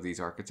couple of these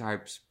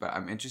archetypes, but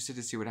I'm interested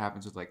to see what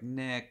happens with like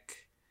Nick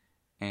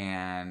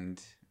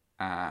and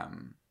I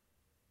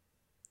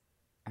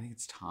think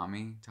it's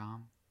Tom,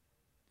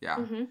 yeah,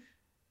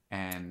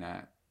 and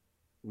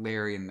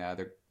Larry and the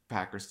other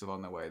pack are still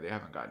on the way. They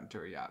haven't gotten to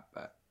her yet,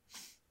 but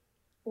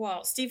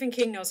well, Stephen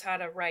King knows how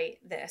to write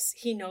this.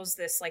 He knows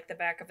this like the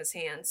back of his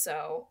hand.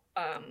 So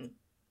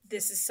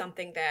this is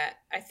something that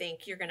I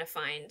think you're going to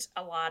find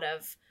a lot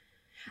of.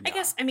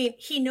 yeah. I mean,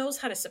 he knows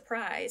how to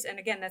surprise. And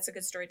again, that's a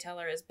good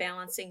storyteller, is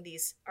balancing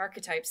these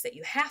archetypes that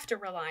you have to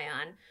rely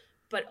on,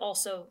 but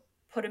also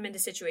put them into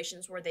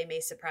situations where they may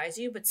surprise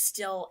you, but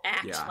still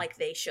act like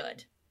they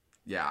should.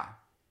 Yeah.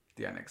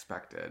 The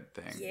unexpected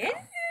thing. Yay!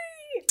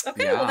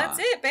 Okay, Yeah. well, that's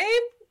it,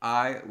 babe.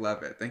 I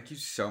love it. Thank you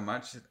so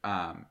much.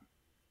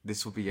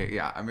 This will be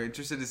I'm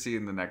interested to see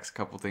in the next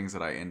couple things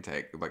that I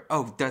intake. Like,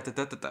 oh, da da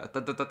da da da da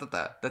da da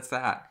da. That's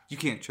that. You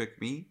can't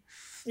trick me.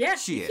 Yeah,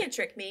 Shit. you can't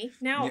trick me.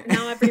 Now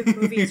every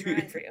movie is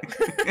ruined for you.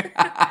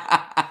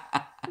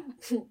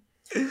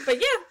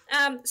 But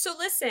yeah, so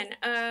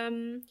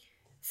listen,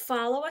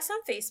 follow us on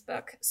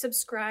Facebook,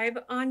 subscribe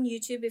on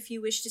YouTube if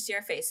you wish to see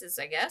our faces,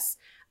 I guess.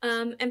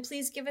 And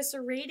please give us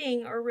a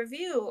rating or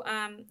review.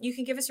 You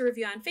can give us a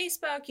review on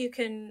Facebook. You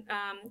can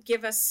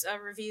give us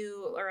a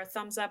review or a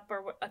thumbs up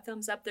or a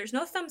thumbs up. There's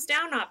no thumbs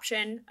down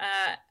option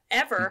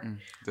ever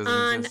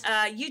on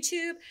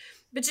YouTube.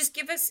 But just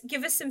give us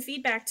some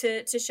feedback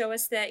to show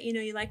us that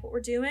you like what we're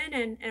doing,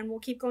 and we'll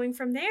keep going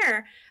from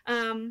there.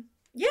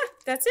 Yeah,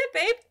 that's it,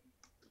 babe.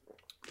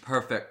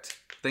 Perfect.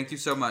 Thank you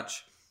so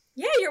much.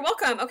 Yeah, you're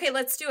welcome. Okay,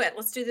 let's do it.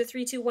 Let's do the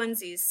 3, 2,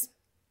 1sies.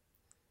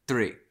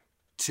 3,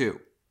 2,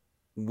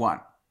 1.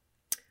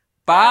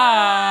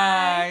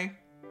 Bye.